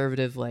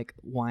conservative like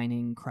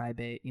whining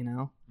cry-bait, you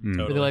know? Where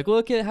Totally. they're like,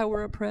 look at how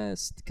we're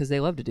oppressed because they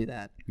love to do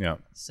that. Yeah.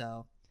 So,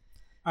 All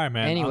right,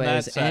 man. On that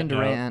anyways, sad end note,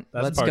 rant.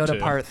 that's Let's go to 2.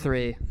 part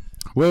 3.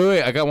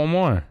 Wait. I got one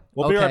more.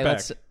 We'll be right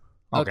back.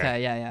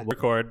 Okay, yeah. We'll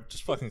record.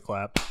 Just fucking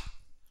clap.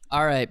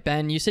 All right,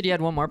 Ben. You said you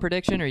had one more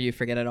prediction, or you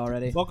forget it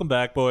already? Welcome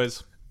back,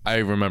 boys. I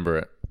remember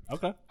it.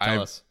 Okay.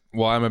 Tell us.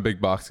 Well, I'm a big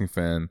boxing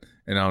fan,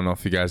 and I don't know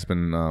if you guys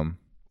been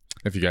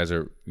if you guys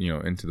are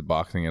into the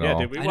boxing at Yeah, all.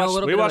 dude. We I know a watched,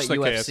 little we bit watched the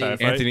about KSI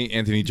UFC. fight.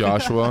 Anthony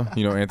Joshua.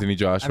 You know Anthony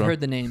Joshua. I've heard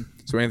the name.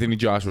 So Anthony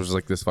Joshua was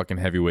like this fucking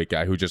heavyweight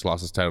guy who just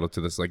lost his title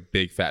to this like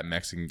big fat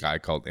Mexican guy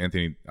called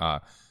Anthony. I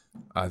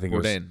think it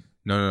was Bourdain.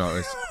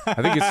 no. I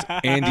think it's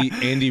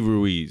Andy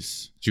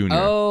Ruiz Jr.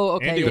 Oh,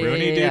 okay. Andy yeah, Rooney,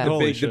 yeah, dude, yeah.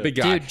 holy the shit. big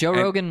guy. Dude, Joe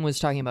And- Rogan was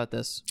talking about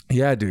this.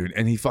 Yeah, dude,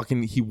 and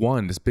he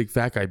won. This big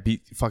fat guy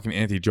beat fucking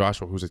Anthony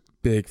Joshua, who's a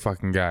big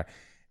fucking guy,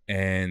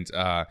 and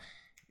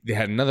they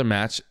had another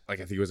match. Like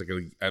I think it was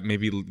like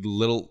maybe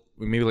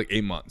like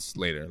 8 months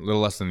later, a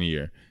little less than a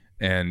year,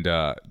 and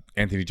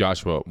Anthony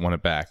Joshua won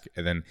it back,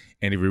 and then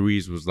Andy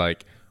Ruiz was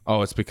like,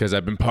 "Oh, it's because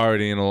I've been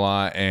partying a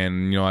lot,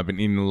 and I've been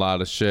eating a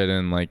lot of shit,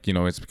 and like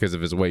it's because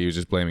of his weight." He was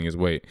just blaming his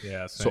weight.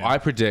 Yeah. So same. I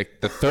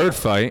predict the third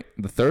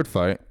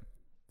fight,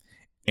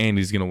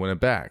 Andy's gonna win it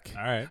back.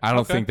 All right. I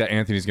don't Okay. think that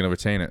Anthony's gonna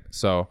retain it.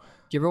 So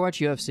Do you ever watch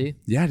UFC?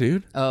 yeah,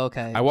 dude. Oh,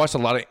 okay. I watched a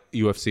lot of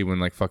UFC when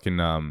like fucking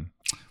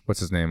what's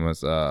his name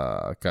was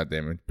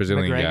goddamn it,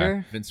 Brazilian guy.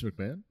 McGregor? Vince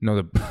McMahon.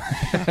 No,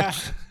 the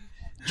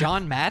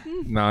John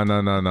Madden? no.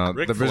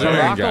 Ric The Flair.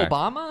 Brazilian Barack guy.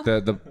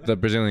 Obama? The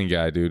Brazilian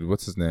guy, dude.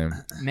 What's his name?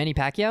 Manny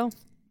Pacquiao?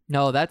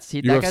 No, that guy's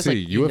like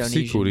UFC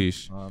Indonesian.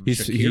 Kurish.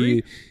 He's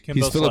Shaqiri?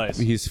 Kimbo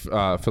he's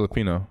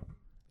Filipino.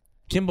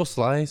 Kimbo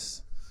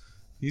Slice.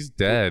 He's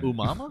dead.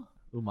 Umama?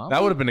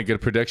 That would have been a good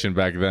prediction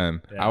back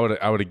then. Yeah.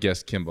 I would have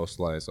guessed Kimbo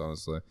Slice,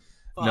 honestly.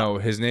 No,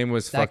 his name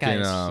was That guy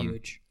fucking is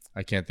huge.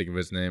 I can't think of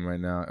his name right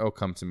now. It'll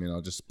come to me and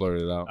I'll just blurt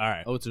it out. All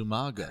right. Oh, it's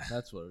Umaga.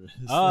 That's what it is.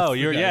 Oh,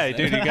 That's the guy's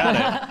dude, name. you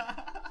got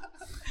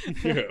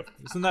it.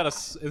 Isn't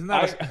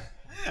that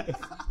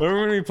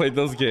Remember when we played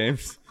those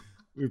games?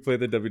 We played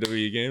the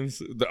WWE games,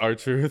 the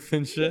R-Truth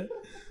and shit.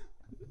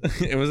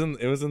 It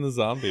was in the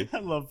zombie. I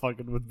love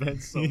fucking with Ben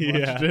so much,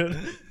 Yeah. dude.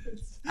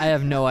 I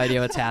have no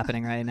idea what's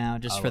happening right now,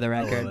 just for the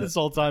record. This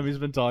whole time he's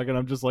been talking,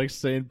 I'm just like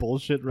saying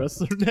bullshit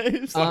wrestler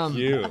names.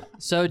 You.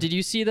 So did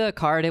you see the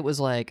card? It was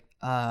like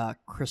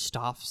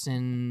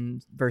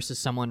Christofferson versus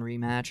someone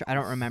rematch. I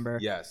don't remember.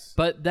 Yes.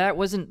 But that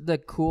wasn't the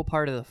cool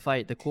part of the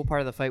fight. The cool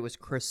part of the fight was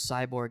Chris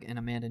Cyborg and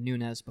Amanda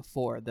Nunes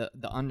before the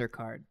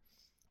undercard.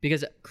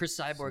 Because Chris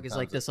Cyborg is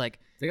like this like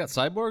They got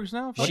cyborgs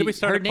now? When did we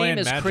start her name playing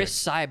is Magic?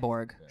 Chris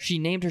Cyborg. She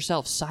named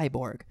herself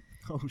Cyborg.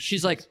 Oh,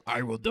 She's like,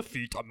 I will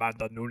defeat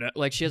Amanda Nunes.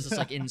 Like she has this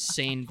like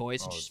insane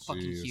voice and Oh, she's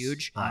fucking jeez.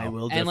 huge. I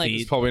will And, like,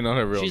 It's probably not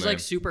her real She's name. like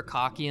super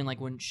cocky and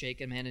like wouldn't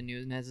shake Amanda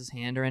Nunes'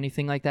 hand or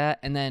anything like that.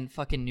 And then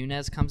fucking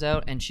Nunes comes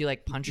out and she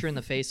like punched her in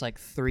the face like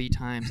 3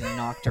 times and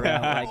knocked her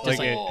out. Like just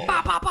Like like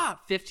pop, pop,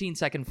 pop.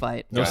 15-second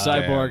fight. No God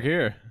cyborg damn.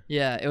 here.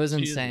 Yeah, it was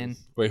insane.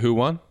 Wait, who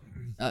won?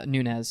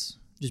 Nunes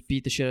just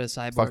beat the shit out of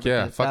Cyborg. Fuck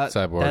yeah, fuck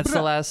Cyborg.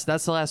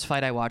 That's the last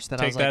fight I watched that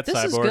I Take was like, that,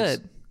 this is Cyborgs.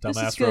 good. This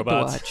Dumbass is good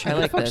robots. to watch. I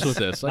like Fucks with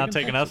this. this. Not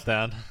taking us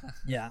down.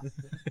 Yeah.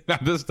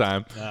 Not this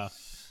time. No.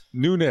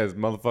 Nunez,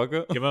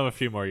 motherfucker. Give him a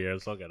few more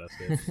years. They'll get us,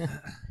 dude.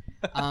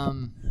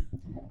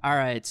 All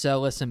right. So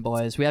listen,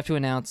 boys, we have to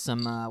announce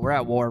some. We're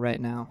at war right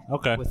now.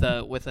 Okay.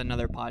 With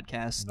another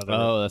podcast. Another-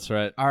 Oh, that's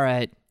right. All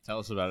right. Tell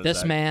us about it. This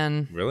Zach.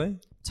 man, Really?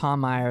 Tom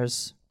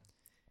Myers,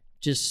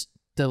 just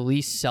the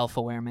least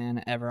self-aware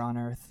man ever on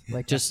earth.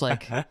 Like just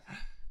like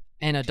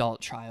an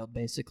adult child,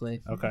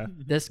 basically. Okay.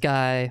 This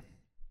guy,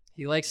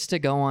 he likes to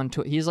go on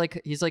he's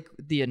like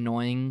the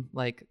annoying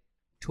like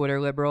Twitter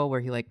liberal where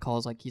he like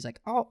calls like he's like,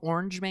 oh,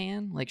 orange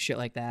man, like shit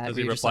like that. Does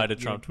where he you're just reply like, to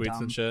Trump you're tweets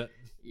dumb. and shit?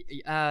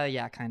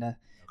 Yeah, kind of.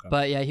 Okay.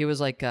 But yeah, he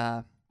was like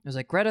it was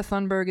like Greta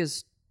Thunberg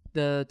is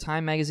the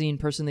Time Magazine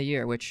Person of the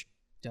Year, which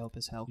dope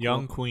as hell. Cool.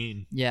 Young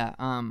queen. Yeah.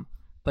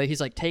 But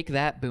he's like, take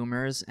that,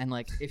 boomers. And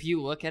like, if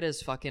you look at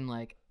his fucking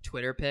like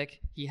Twitter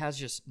pic, he has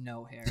just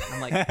no hair. I'm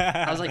like,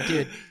 I was like,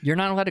 dude, you're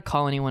not allowed to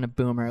call anyone a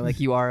boomer. Like,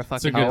 you are a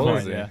fucking good boomer.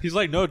 point, yeah. He's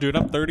like, no, dude,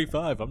 I'm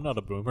 35. I'm not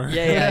a boomer.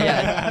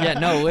 Yeah.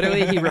 No,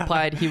 literally, he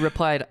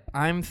replied,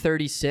 I'm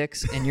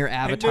 36 and your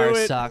avatar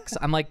it. sucks.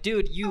 I'm like,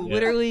 dude, you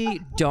literally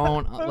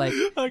don't like.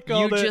 I You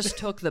called it. just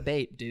took the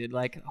bait, dude.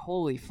 Like,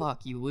 holy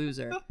fuck, you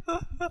loser.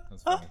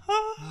 That's funny.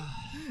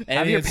 And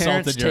Have he your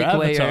parents insulted your take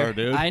away avatar, your.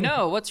 dude. I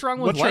know. What's wrong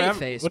with What's your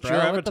whiteface, what's bro?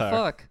 your What the avatar?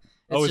 fuck? It's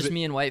Oh, is just it-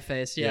 me and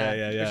whiteface. Yeah.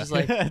 Yeah. Which is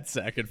like,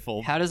 Zach in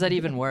full how does that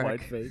even work?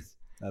 white face.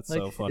 That's Like,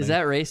 so funny. is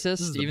that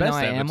racist? is the Even though best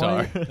I am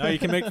avatar. white, No, you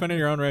can make fun of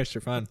your own race.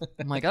 You're fine.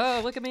 I'm like,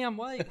 oh, look at me, I'm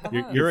white.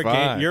 Haha. You're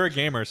fine. you're a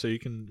gamer, so you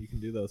can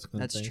do those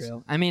kind That's of things.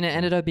 true. I mean, it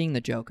ended up being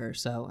the Joker.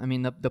 So, I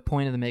mean, the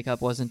point of the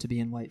makeup wasn't to be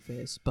in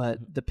whiteface,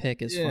 but the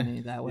pic is Yeah.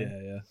 funny that way.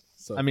 Yeah.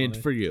 So I mean,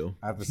 funny. for you.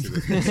 I have to see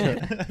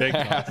this. Big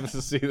I have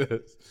to see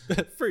this.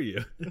 for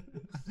you.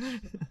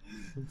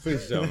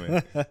 Please show me.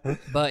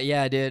 But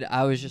yeah, dude,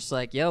 I was just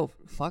like, yo,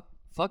 fuck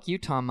you,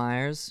 Tom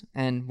Myers,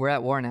 and we're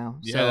at war now.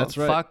 Yeah, So that's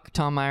right. Fuck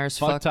Tom Myers.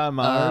 Fuck Tom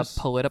Myers.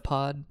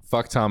 Politipod.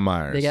 Fuck Tom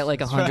Myers. They get like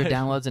 100 right.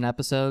 downloads an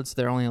episode, so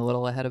they're only a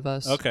little ahead of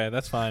us. Okay,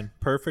 that's fine.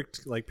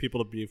 Perfect, like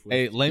people to beef with.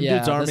 Hey, Lame Yeah,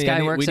 Dudes Army. this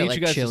guy works we at, need like,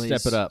 you guys Chili's. to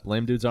step it up.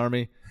 Lame Dudes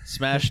Army.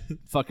 Smash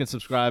fucking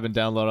subscribe and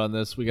download on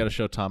this. We got to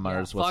show Tom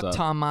Myers what's Fuck up.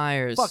 Tom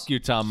Myers. Fuck you,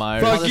 Tom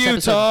Myers. Call Fuck this you,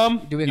 episode-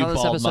 Tom. Do we You call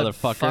this bald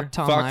episode motherfucker. Fuck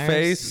Tom Fuck Myers?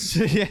 face.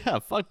 Yeah,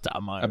 fuck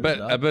Tom Myers. I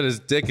dog. bet his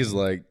dick is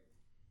like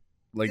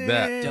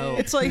that. Dope.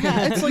 It's like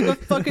a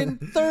fucking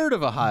third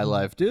of a high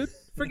life, dude.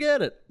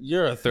 Forget it.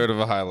 You're a third of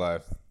a high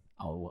life.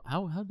 Oh,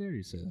 how dare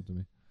you say that to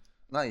me?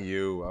 Not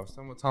you. I was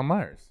talking about Tom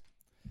Myers.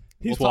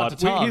 he's We'll talk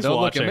to Tom. He's Don't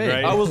look at watching, me.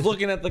 right? I was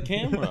looking at the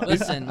camera.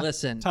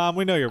 Listen. Tom,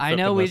 we know you're. I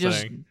know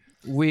listening.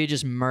 we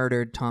just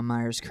murdered Tom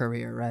Myers'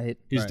 career, right?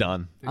 He's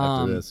done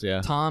after this.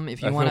 Yeah. Tom,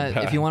 if you I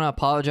feel wanna bad.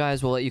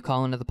 apologize, we'll let you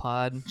call into the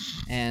pod,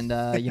 and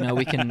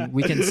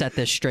we can set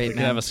this straight, We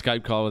can have man. a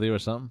Skype call with you or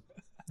something.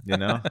 You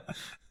know.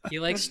 He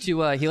likes to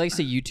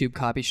YouTube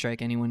copy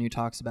strike anyone who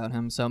talks about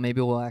him, so maybe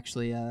we'll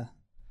actually maybe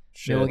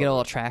we'll get a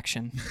little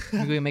traction.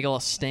 Maybe we can make a little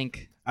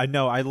stink. I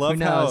know. I love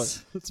Who how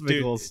knows? Let's make a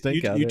little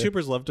stink out there.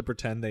 YouTubers love to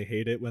pretend they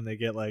hate it when they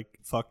get like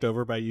fucked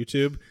over by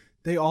YouTube.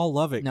 They all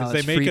love it No, because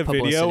it's they make free a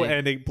video publicity.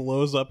 and it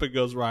blows up and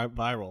goes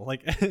viral.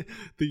 Like the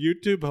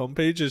YouTube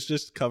homepage is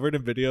just covered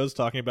in videos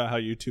talking about how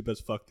YouTube has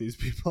fucked these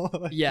people.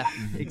 Like, Yeah,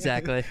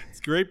 exactly. it's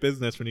great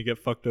business when you get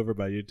fucked over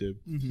by YouTube.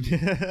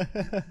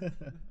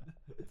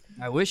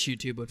 I wish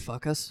YouTube would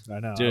fuck us. I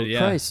know. Dude, yeah.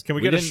 Christ. Can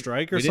we get a didn't-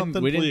 strike or we didn't-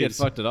 something, We didn't get please?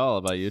 fucked at all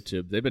about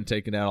YouTube. They've been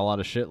taking down a lot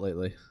of shit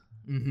lately.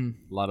 Hmm.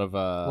 A lot of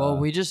Well,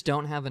 we just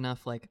don't have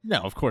enough. Like, no,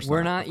 of course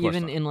we're not. not Of course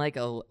even in like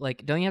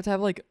don't you have to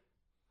have like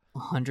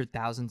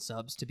 100,000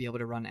 subs to be able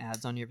to run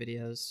ads on your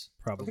videos?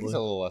 I think Probably. it's a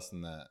little less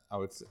than that. I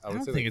would. I don't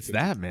say think like it's 50.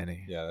 that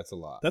many. Yeah, that's a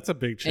lot. That's a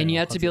big channel. And you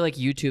have to be like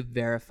YouTube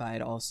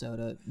verified also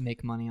to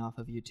make money off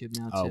of YouTube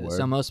now Oh, too. word.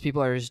 So most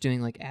people are just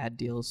doing like ad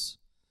deals.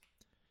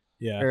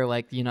 Yeah. or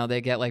like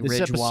they get like This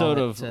Ridge episode Wallet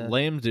of to-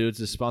 Lame Dudes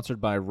is sponsored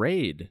by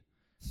Raid.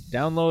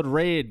 Download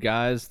Raid,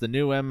 guys, the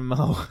new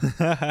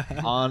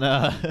MMO on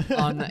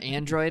on the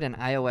Android and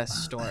iOS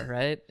store,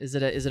 right? Is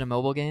it a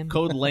mobile game?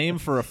 code Lame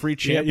for a free Yeah,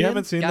 champion. you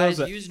haven't seen Guys,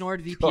 those. use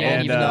NordVPN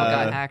And, even though it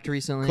got hacked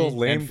recently. Code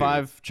Lame. and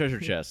 5 treasure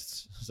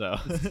chests. So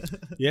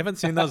You haven't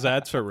seen those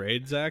ads for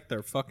Raid, Zach?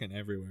 They're fucking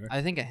everywhere.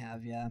 I think I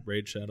have, yeah.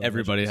 Raid Shadow.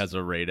 everybody Legends. has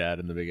a Raid ad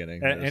in the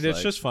beginning. and it's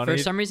like, just funny. For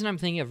some reason, I'm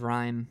thinking of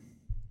Rhyme.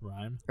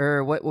 Rhyme.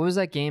 Or what was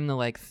that game, the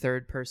like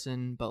third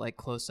person but like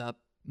close up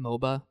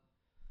MOBA?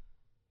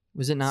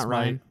 Was it not Smite.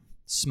 Rhyme?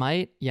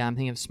 Smite? Yeah, I'm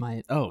thinking of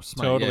Smite. oh,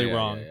 Smite. Totally Yeah, yeah,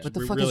 wrong. yeah, yeah. What the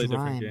Re- fuck really is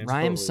different Rhyme? games.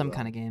 Rhyme's Totally some wrong.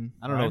 kind of game.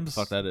 I don't know what the Rhyme's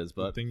fuck that is,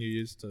 The but thing you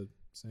use to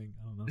sing.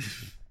 I don't know.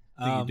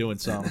 I think you're doing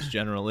songs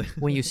generally.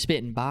 When you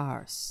spit in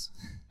bars.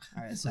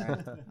 All right, sorry.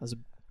 That was a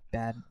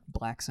bad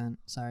black accent.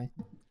 Sorry.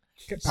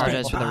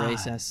 Apologize for the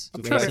racist.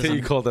 I like that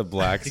you racism. called it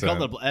black. He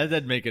called it, that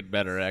did make it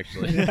better,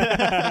 actually.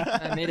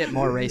 I made it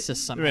more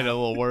racist You made it a somehow.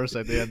 little worse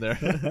at the end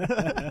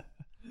there.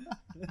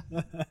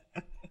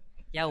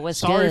 Yeah, what's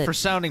Sorry good? for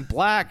sounding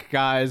black,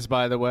 guys,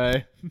 by the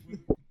way.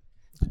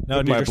 No,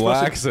 With dude, my you're supposed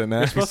black to- accent.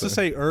 You're supposed to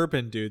say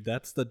urban, dude.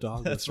 That's the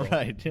dog. That's whistle.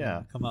 right,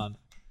 yeah. Come on. You're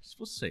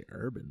supposed to say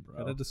urban, bro.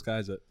 Gotta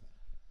disguise it.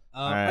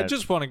 right. I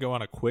just want to go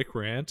on a quick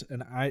rant,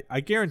 and I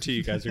guarantee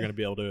you guys are going to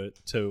be able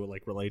to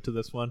like relate to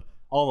this one.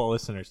 All the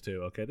listeners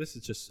too. Okay, this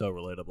is just so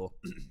relatable.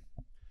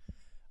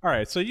 All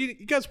right, so you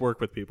guys work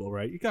with people,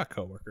 right? You got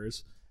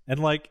coworkers, and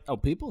like Oh,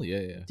 people? Yeah,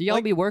 yeah. Do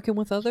y'all be working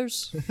with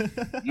others?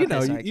 you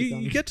know, sorry, keep you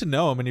going. get to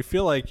know them, and you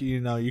feel like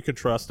you can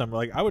trust them.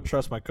 Like I would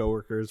trust my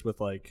coworkers with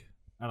like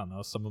I don't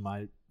know some of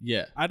my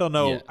Yeah. I don't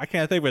know Yeah. I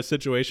can't think of a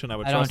situation I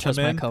would I don't trust trust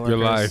them my in. coworkers. Your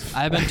life.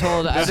 I've been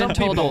told a Some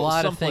people-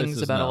 lot some of things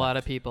places about a know. lot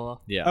of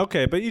people. Yeah.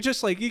 Okay, but you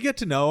just like you get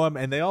to know them,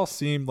 and they all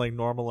seem like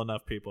normal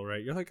enough people,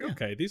 right? You're like,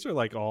 okay, these are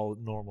like all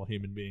normal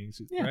human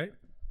beings, Yeah. right?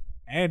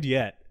 And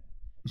yet,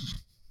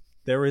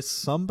 there is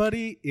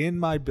somebody in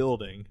my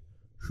building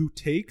who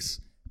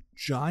takes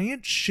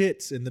giant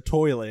shits in the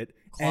toilet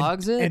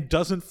Clogs it? and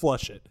doesn't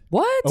flush it.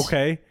 What?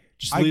 Okay,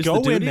 Just I leaves go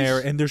the in duties? there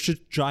and there's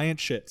just giant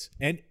shits,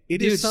 and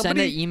it is Dude, send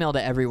somebody. an email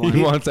to everyone.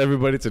 He wants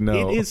everybody to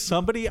know. It is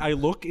somebody I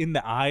look in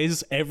the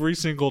eyes every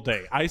single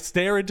day. I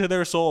stare into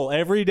their soul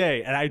every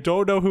day, and I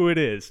don't know who it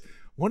is.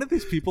 One of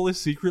these people is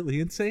secretly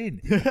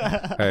insane.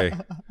 Hey,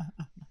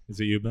 Is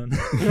it you, Ben? no,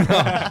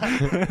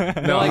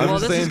 They're like, I'm well,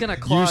 just this saying is gonna you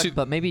clog, should-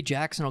 but maybe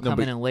Jackson will No, come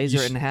but in and laser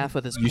you it in should- half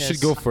with his You piss.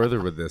 should go further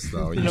with this,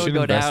 though. You It'll should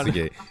go down.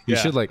 investigate. You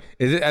Yeah. should like.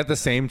 Is it at the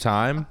same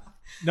time?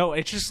 No,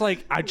 it's just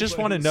like I just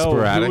want to know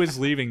Sporadic. who is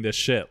leaving this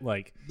shit.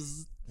 Like,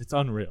 it's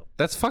unreal.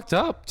 That's fucked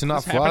up to not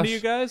This happened flush. to you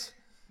guys?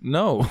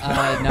 No, No,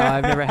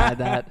 I've never had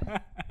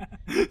that.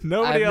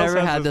 Nobody I've else never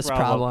has had this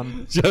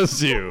problem.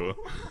 just you.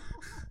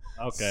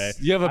 Okay,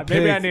 You have a maybe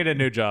pig. I need a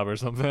new job or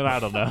something. I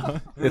don't know.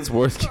 It's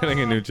worth getting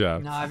a new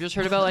job. No, I've just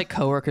heard about like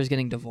coworkers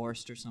getting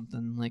divorced or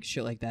something, like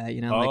shit like that.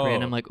 You know, like Oh.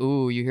 random, like,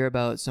 ooh, you hear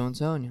about so and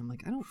so, and I'm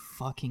like, I don't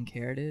fucking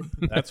care, dude.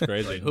 That's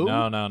crazy. who?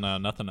 No,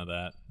 nothing of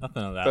that.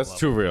 Nothing of that. That's level.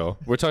 too real.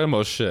 We're talking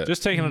about shit.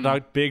 Just taking a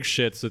dog big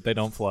shits that they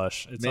don't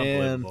flush. It's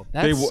Man.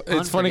 unbelievable. That's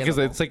it's funny because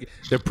it's like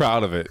they're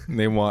proud of it. And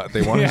they want Yeah,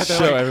 to they're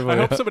show like,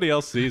 everybody. I hope somebody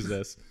else sees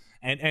this.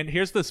 And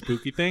here's the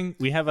spooky thing: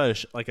 we have a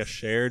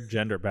shared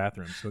gender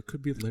bathroom, so it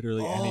could be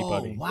literally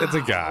anybody. wow. It's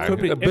a guy.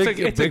 Could be- a big,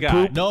 it's a big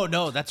guy. poop.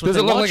 No, that's what Does they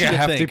it look want like you a to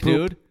hefty think,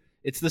 poop? dude.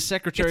 It's the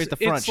secretary at the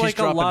front. It's She's like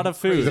a dropping lot of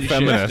food. He's a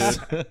crazy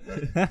shit.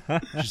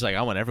 feminist. She's like,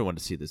 I want everyone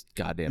to see this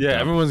goddamn. Yeah,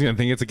 dump. everyone's gonna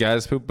think it's a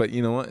guy's poop, but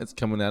you know what? It's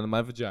coming out of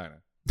my vagina.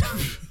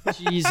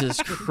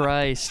 Jesus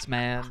Christ,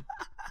 man.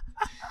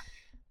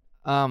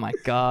 Oh my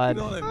God.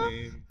 what I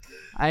mean?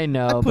 I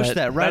know, Push but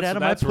that right out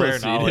of my that's rare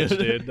pussy, knowledge, dude.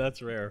 dude.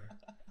 That's rare.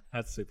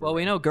 That's super. well,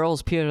 we rare. know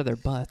girls pee out of their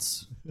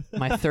butts.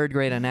 My third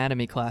grade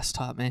anatomy class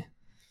taught me.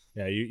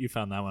 Yeah, you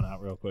found that one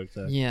out real quick.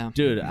 Too. Yeah.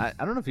 Dude, I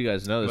don't know if you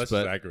guys know this, That's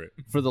but accurate.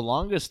 for the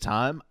longest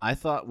time, I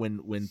thought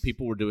when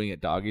people were doing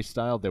it doggy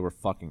style, they were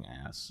fucking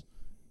ass.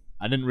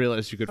 I didn't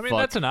realize you could I mean, fuck.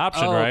 that's an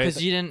option, Oh, right?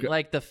 because you didn't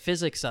like the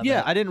physics of it.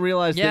 yeah, I didn't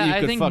realize that you Yeah, I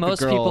could think fuck most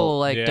a girl. people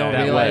like Yeah, don't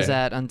that realize way.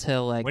 that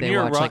until like when they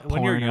you're watch like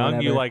porn when you're or young, you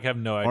whatever. like have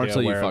no Or idea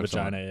until you where a fuck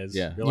vagina someone. is.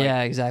 Yeah. You're like,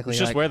 yeah, exactly. It's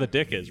just like, where the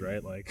dick is,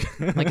 right? Like,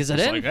 like, is it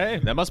It's in? like, hey,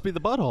 that must be the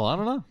butthole. I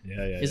don't know.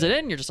 yeah. Is it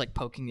in? You're just like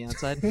poking the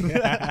outside.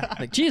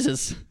 Like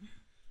Jesus,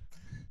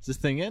 Is this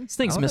thing in? this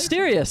thing's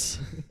mysterious.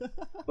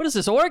 What is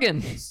this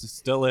organ?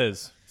 Still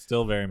is.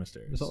 Still very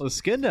mysterious. There's all the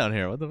skin down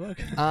here. What the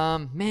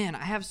fuck? Man,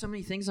 I have so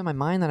many things on my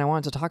mind that I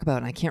wanted to talk about,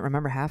 and I can't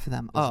remember half of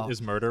them. Oh, Is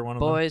murder one of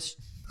boys,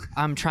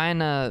 I'm trying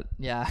to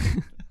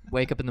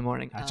wake up in the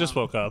morning. them? I just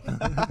woke up.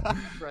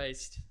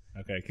 Christ.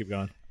 Okay, keep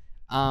going.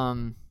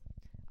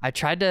 I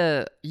tried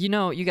to, you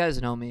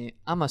guys know me.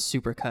 I'm a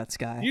Supercuts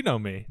guy. You know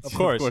me, of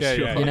course. course Yeah,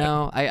 you yeah. are. You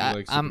know, You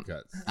like I'm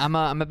supercuts.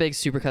 I'm a big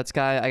Supercuts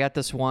guy. I got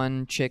this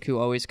one chick who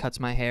always cuts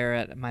my hair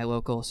at my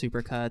local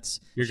Supercuts.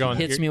 You're She going-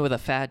 hits you're- me with a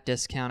fat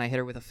discount. I hit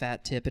her with a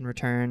fat tip in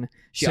return.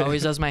 She So-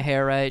 always does my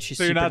hair right. She's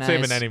So you're super not nice.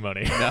 saving any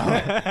money.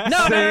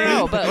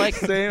 No. But like,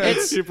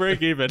 it's you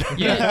break even.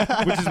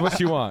 yeah, Which is what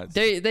she wants.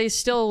 they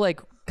still like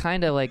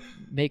kind of like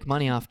make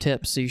money off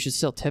tips, so you should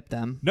still tip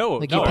them. No,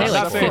 like no, you pay I'm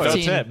like not saying don't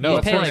 15. tip. No, you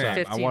of pay course like not.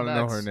 15 I want to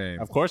know bucks. her name.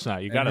 Of course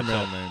not. You got to And her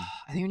middle tip. name.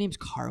 I think her name's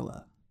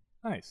Carla.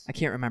 Nice. I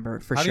can't remember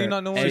for How sure. do you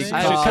not know her Hey, name?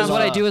 Because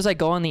what I do is I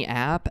go on the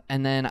app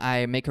and then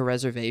I make a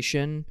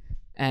reservation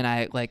and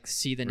I like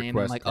see the name and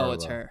I'm Request like, oh,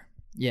 it's Carla. her.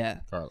 Yeah,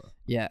 Carla.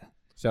 yeah.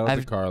 Shout out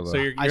I've- to Carla. So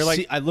you're I like,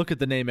 see. I look at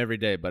the name every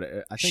day, but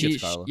I think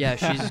it's Carla. Yeah,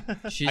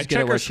 she's I good check at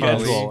her what she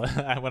does.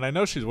 schedule. When I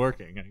know she's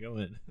working, I go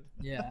in.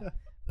 Yeah.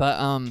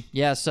 But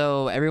yeah,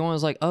 so everyone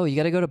was like, "Oh, you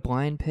got to go to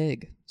Blind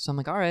Pig." So I'm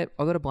like, "All right,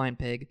 I'll go to Blind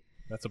Pig."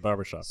 That's a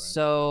barbershop, right?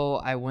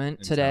 So I went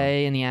In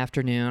today in the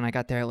afternoon. I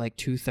got there at like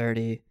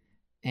 2:30,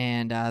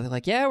 and they're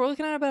like, "Yeah, we're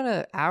looking at about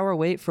an hour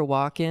wait for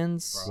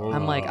walk-ins." Bro.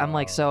 I'm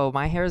like, so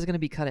my hair is gonna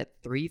be cut at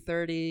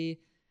 3:30,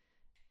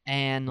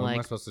 and What am I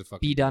like supposed to fucking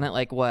be done at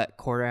like what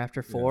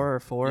 4:15 or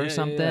 4 Yeah, or yeah,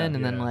 something, yeah.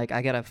 and then Yeah. like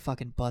I gotta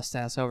fucking bust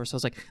ass over. So I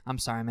was like, "I'm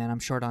sorry, man, I'm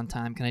short on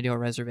time. Can I do a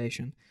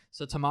reservation?"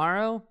 So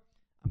tomorrow,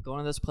 I'm going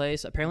to this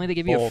place. Apparently, they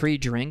give you a Bold. free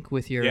drink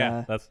with your.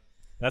 Yeah,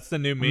 that's the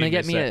new meme. I'm gonna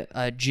get they me say.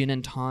 a gin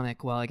and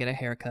tonic while I get a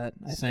haircut.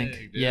 I think.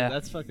 Sick, dude. Yeah,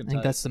 that's fucking. I think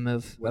tight. that's the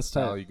move. What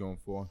style are you going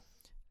for?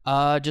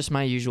 Just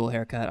my usual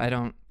haircut. I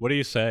don't. What do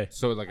you say?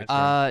 So like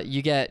a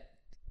You get.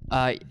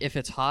 If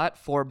it's hot,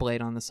 4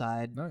 blade on the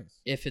side.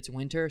 nice. If it's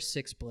winter,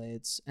 6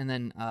 blades, and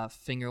then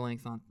finger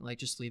length on. Like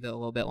just leave it a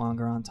little bit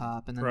longer on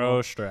top, and then Pro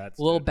little, strats.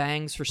 little dude.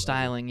 bangs for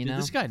styling. You Dude, know.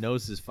 this guy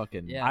knows his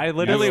fucking. Yeah. I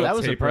literally, that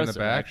was taper in the impressive,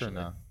 back actually. or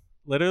no?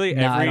 literally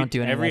No, I every don't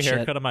do any of every that shit.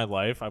 haircut of my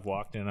life, I've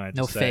walked in and I just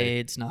No say,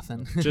 fades,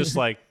 nothing. just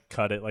like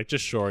cut it, like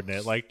just shorten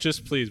it, like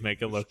just please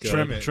make it look good.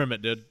 Trim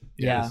it, dude.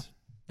 Yeah. Yes.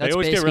 They That's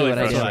always get basically really what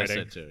I do.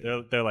 frustrating. That's what I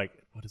said too. They're like,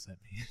 what does that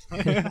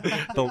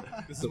mean?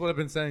 This is what I've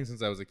been saying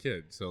since I was a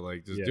kid. So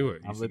like, just Yeah. do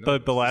it. You I'm should the- know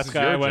the this. last This is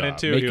guy your I went job.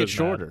 into- Make he it was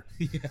shorter.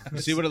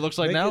 See what it looks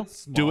like Make now? it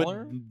Do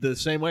smaller? it the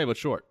same way but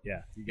short.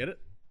 Yeah, You get it?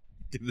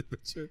 Give the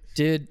picture.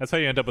 Dude, that's how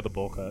you end up with a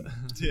bowl cut.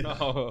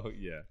 Oh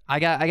yeah. I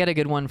got a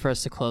good one for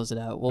us to close it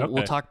out. We'll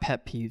Okay. talk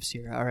pet peeves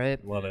here. All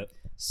right. Love it.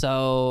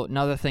 So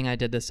another thing I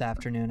did this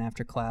afternoon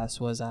after class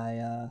was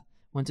I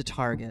went to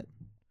Target.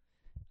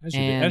 As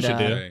And, you do.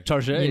 Okay.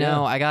 Target. You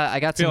know, I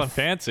got Feeling some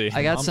fancy.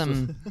 I got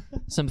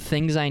some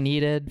things I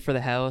needed for the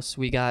house.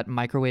 We got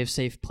microwave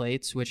safe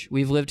plates, which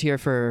we've lived here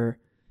for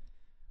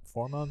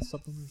 4 months,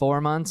 something.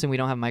 4 months, and we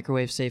don't have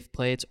microwave safe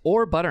plates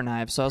or butter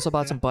knives. So I also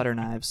bought some butter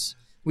knives.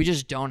 We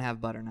just don't have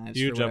butter knives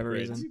Huge for whatever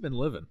upgrades. reason. You've been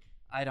living.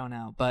 I don't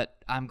know, but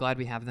I'm glad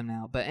we have them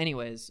now. But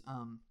anyways,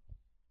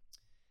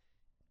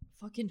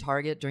 fucking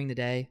Target during the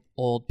day,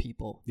 old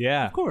people.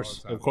 Yeah, Of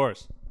course. of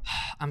course.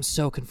 I'm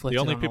so conflicted.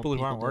 The only on people old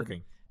who aren't dude.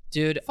 working.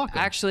 Dude, Fuck 'em.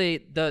 actually,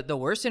 the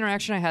worst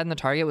interaction I had in the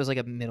Target was like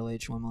a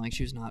middle-aged woman. Like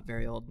she was not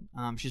very old.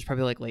 She was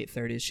probably like late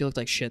 30s. She looked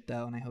like shit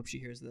though, and I hope she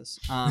hears this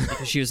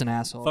because she was an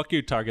asshole. Fuck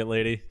you, Target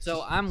lady.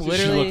 So I'm She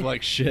literally looked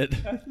like shit.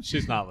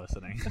 She's not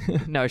listening.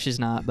 no, she's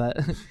not. But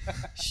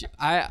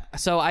I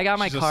got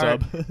my She's a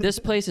card. sub. This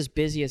place is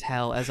busy as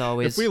hell as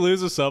always. If we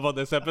lose a sub on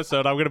this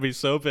episode, I'm gonna be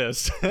so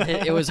pissed.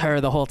 it was her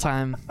the whole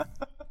time.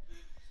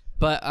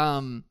 But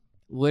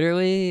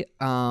literally,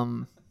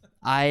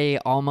 I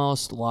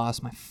almost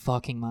lost my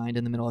fucking mind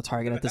in the middle of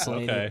Target at this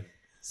lady. Okay.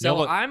 So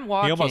almost- I'm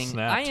almost walking.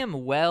 snapped. I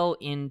am well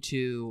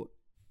into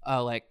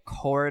like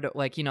corridor.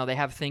 Like they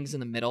have things in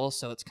the middle,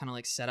 so it's kind of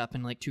like set up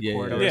in like two Yeah, yeah,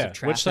 corridors Yeah. of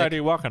traffic. Which side are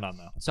you walking on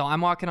though? So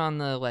I'm walking on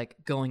the like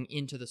going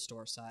into the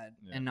store side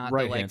and not the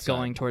Right-hand like side.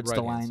 going towards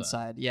the Right-hand line side.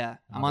 side. Yeah,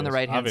 I'm on the Obvious-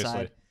 right hand obviously.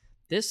 side.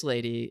 This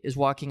lady is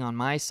walking on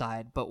my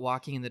side, but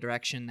walking in the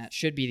direction that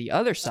should be the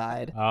other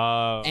side.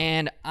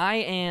 And I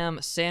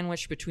am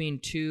sandwiched between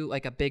two,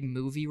 like a big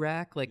movie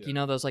rack, like you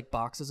know those like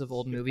boxes of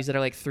old movies that are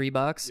like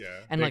 $3, Yeah.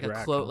 and Big like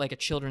rack, a huh? like a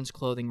children's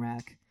clothing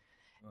rack.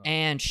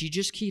 And she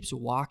just keeps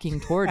walking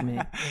toward me,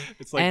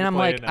 it's and you're I'm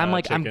like, playing,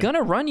 I'm chicken.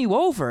 gonna run you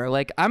over.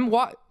 Like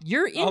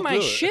you're in I'll my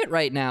do it. shit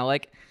right now.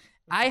 Like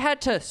I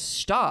had to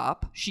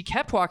stop. She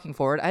kept walking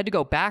forward. I had to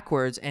go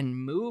backwards and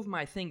move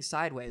my thing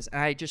sideways. And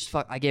I just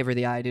I gave her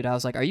the eye, dude. I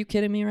was like, "Are you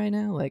kidding me right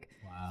now?" Like,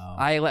 Wow.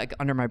 I like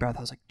under my breath,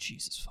 I was like,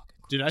 "Jesus fucking."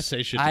 Dude, I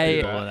say shit to I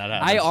people when that I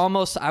happens.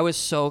 almost I was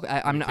so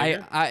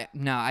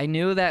I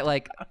knew that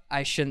like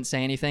I shouldn't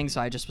say anything,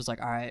 so I just was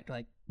like, all right,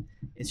 like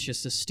it's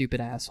just a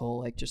stupid asshole.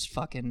 Like just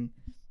fucking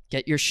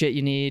get your shit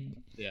you need.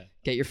 Yeah.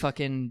 Get your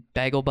fucking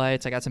bagel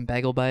bites. I got some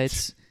bagel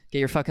bites. Get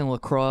your fucking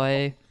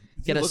LaCroix.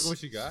 Get Look us. what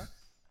she got.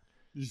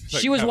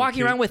 She was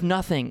walking around with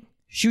nothing.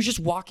 She was just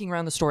walking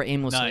around the store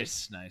aimlessly.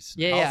 Nice.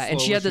 Yeah, How yeah, and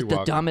slow she had was the she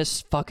walking?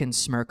 dumbest fucking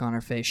smirk on her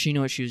face. She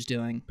knew what she was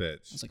doing. I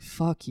Bitch. was like,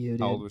 "Fuck you,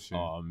 How old dude." was she?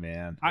 Oh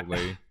man. Old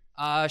lady.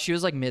 She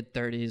was like mid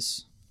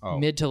 30s, Oh.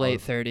 mid to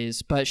late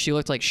 30s, but she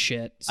looked like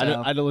shit. So.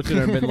 I'd have looked at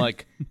her and been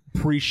like,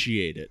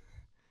 appreciate it.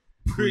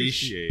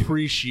 Appreciate.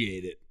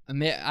 Appreciate it.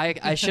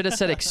 I should have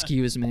said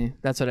excuse me.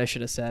 That's what I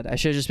should have said. I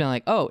should have just been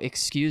like, "Oh,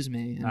 excuse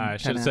me." and I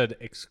should have kinda said,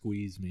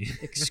 "Excuse me."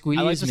 excuse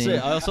I like to me. say.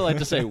 I also like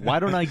to say, why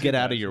don't I get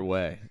out of your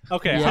way?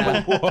 Okay.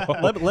 Yeah.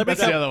 Let me That's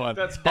get the other one.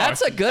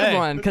 That's a good Hey,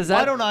 one because why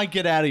that. don't I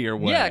get out of your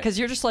way? Yeah, because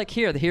you're just like,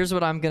 here's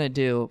what I'm gonna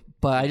do,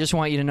 but I just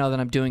want you to know that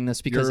I'm doing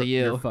this because of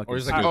you. You're fucking Or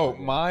he's like, stupid. oh,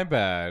 my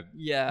bad.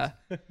 Yeah.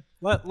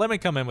 Let me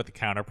come in with the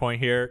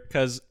counterpoint here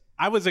because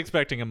I was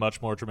expecting a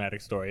much more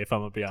dramatic story, if I'm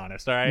gonna be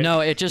honest. All right.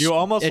 No, it just you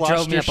almost it lost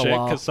drove me your up a shit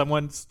wall. because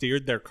someone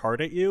steered their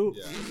cart at you.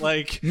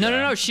 Like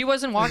No. She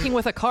wasn't walking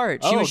with a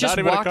cart. She Oh, was just not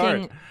even a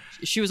walking. cart.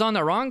 She was on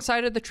the wrong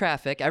side of the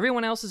traffic.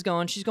 Everyone else is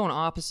going. She's going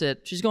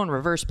opposite. She's going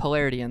reverse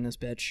polarity in this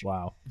bitch.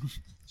 Wow.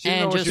 She didn't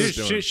know And what she was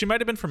just- doing. She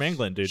might have been from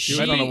England, dude. She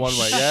went on a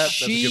one-way. Yeah,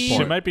 that's a good she- She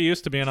point. might be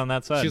used to being on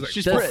that side. She's like,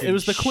 She's The- Brit- it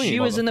was the queen. She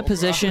was in the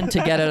position to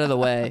get out of the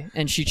way,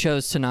 and she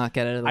chose to not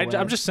get out of the way.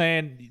 I'm just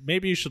saying,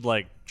 maybe you should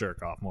like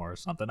jerk off more or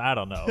something. I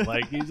don't know.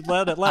 Like, you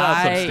let out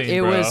some steam, it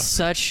bro. was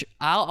such.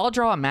 I'll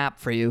draw a map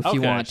for you if you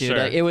Okay, want, dude. sure.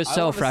 Like, it was I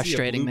so wanna see a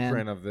frustrating, man.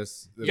 blueprint of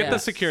this. Get Yeah. the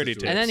security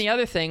situation. tape. And then the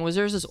other thing was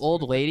there's this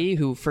old lady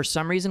who, for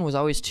some reason, was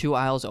always 2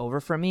 aisles over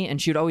from me,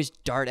 and she would always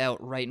dart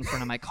out right in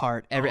front of my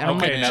cart. And I'm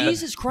Okay, like, now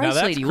Jesus now Christ,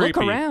 that's lady, look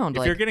creepy. around. If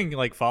Like, you're getting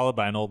like followed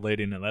by an old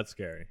lady, no, that's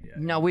scary. Yeah.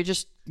 no, we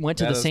just went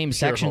to That the is same pure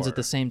sections horror. at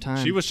the same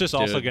time. She was just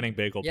also Dude. getting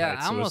bagel yeah,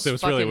 bites. I So almost it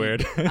was really fucking-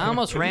 weird. I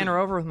almost ran her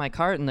over with my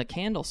cart in the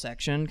candle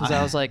section because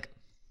I was like,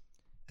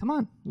 come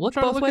on, look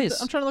trying to both look at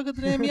ways. I'm trying to look at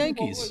the damn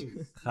Yankees.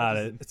 God,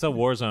 it's a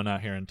war zone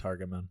out here in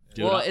Target, man.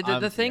 Dude, well,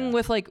 I'm- the thing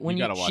with like when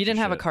You you, gotta watch she didn't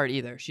your have a shit. cart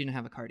either. She didn't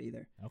have a cart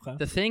either. Okay.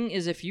 The thing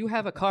is, if you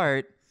have a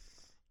cart,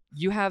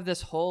 you have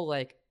this whole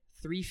like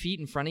 3 feet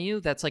in front of you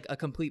that's like a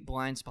complete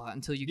blind spot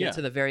until you get Yeah.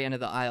 to the very end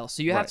of the aisle.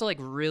 So you have Right. to like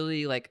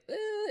really like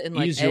and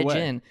like Ease your edge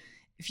way. in.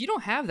 If you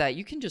don't have that,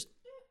 you can just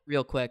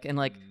real quick and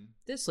like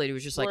this lady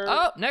was just like, Word.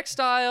 oh, next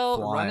aisle,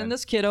 Flying. running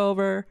this kid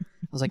over.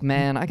 I was like,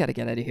 man, I gotta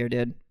get out of here,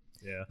 dude.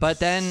 Yeah. But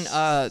then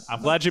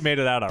I'm glad you made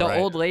it out all the right.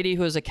 old lady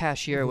who was a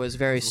cashier was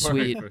very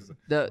sweet.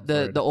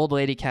 The old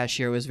lady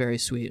cashier was very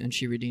sweet, and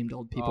she redeemed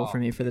old people for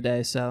me for the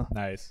day. So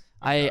Nice.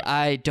 I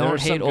There don't are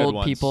some hate good old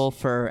ones. people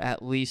for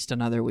at least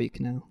another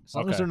week now. As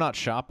long as Okay. they're not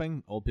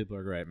shopping, old people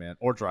are great, man.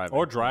 Or driving.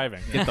 Or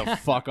driving. Get the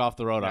fuck off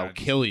the road. I'll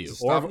kill you.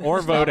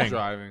 Or voting.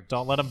 Driving.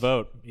 Don't let them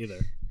vote either.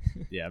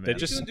 Yeah, man. They They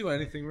just- just didn't do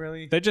anything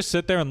really. They just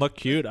sit there and look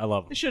cute. I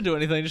love They them. shouldn't do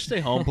anything. Just stay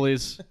home,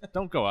 please.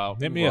 Don't go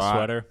out. Knit me a Right.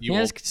 sweater. You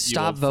guys old-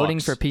 stop old voting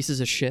fucks. for pieces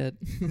of shit.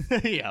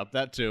 Yeah,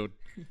 that too.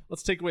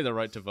 Let's take away the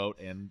right to vote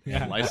and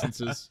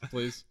licenses,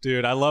 please.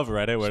 Dude, I love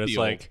Reddit when it's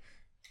Steal. like,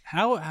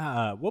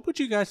 what would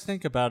you guys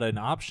think about an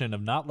option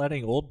of not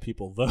letting old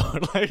people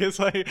vote?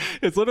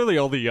 It's literally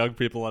only young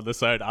people on the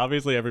side.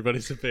 Obviously,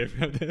 everybody's in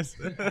favor of this.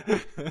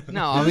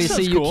 No,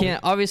 obviously sounds you cool. can't.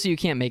 Obviously you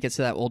can't make it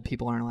so that old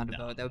people aren't allowed to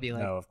vote. That would be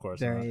like No, of course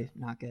very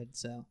not good.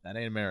 So That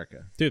ain't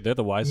America. Dude, they're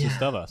the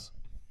wisest of us.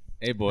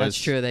 Hey, boys. that's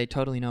true. They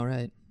totally know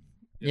right.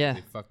 Yeah.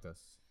 They fucked us.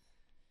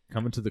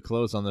 Coming to the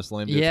close on this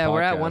lame dudes Yeah,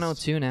 we're at podcast.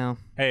 102 now.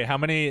 Hey, how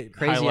many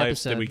Crazy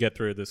highlights did episode. we get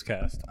through this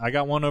cast? I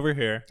got one over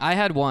here. I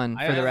had one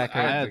for the record.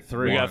 I had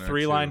three. We got One or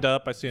 3 two. lined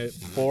up. I see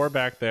 4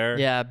 back there.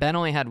 Yeah, Ben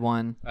only had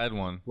one. I had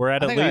one. We're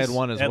at I at think least I had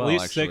one as at well,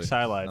 least actually. 6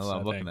 highlights. Now that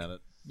I'm I looking think. at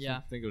it. Yeah.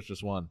 I think it was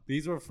just one.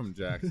 These were from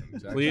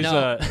Jackson. Please,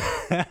 No.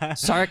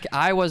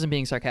 I wasn't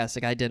being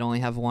sarcastic. I did only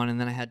have one, and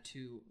then I had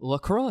 2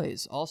 LaCroix,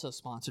 also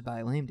sponsored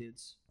by Lame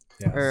Dudes.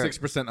 Yeah. Or-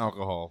 6%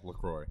 alcohol,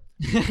 LaCroix.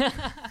 Dude,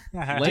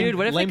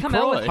 what if they Lame come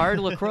out with Croy. hard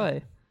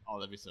LaCroix? Oh,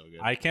 that'd be so good.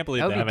 I can't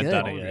believe That they would be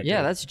haven't good. done it yet. Yeah,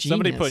 dude. that's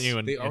Somebody genius. put you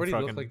in. They in already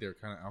fucking, look like they're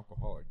kind of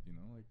alcoholic, you know?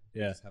 Like,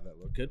 they Yeah. just have that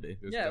look. Could be.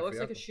 There's Yeah, it looks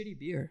like definitely a shitty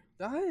beer.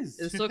 Guys.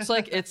 This looks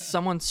like it's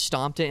someone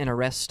stomped it in a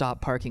rest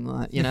stop parking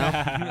lot, you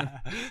know?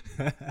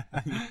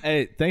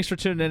 Hey, thanks for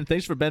tuning in.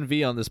 Thanks for Ben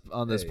V on this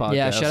podcast.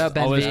 Yeah, shout out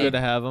Ben Always V. good to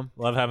have him.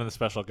 Love having the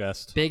special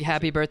guest. Big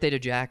happy birthday to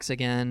Jax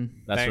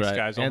again. That's Thanks, right.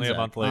 guys. And Only a Zach.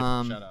 month late.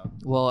 Shout out.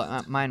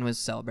 Well, mine was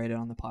celebrated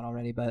on the pod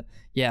already, but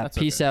yeah, That's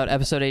peace out.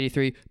 Episode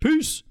 83.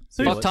 Peace.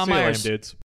 See Fuck you, Tom see you, lame Myers. dudes.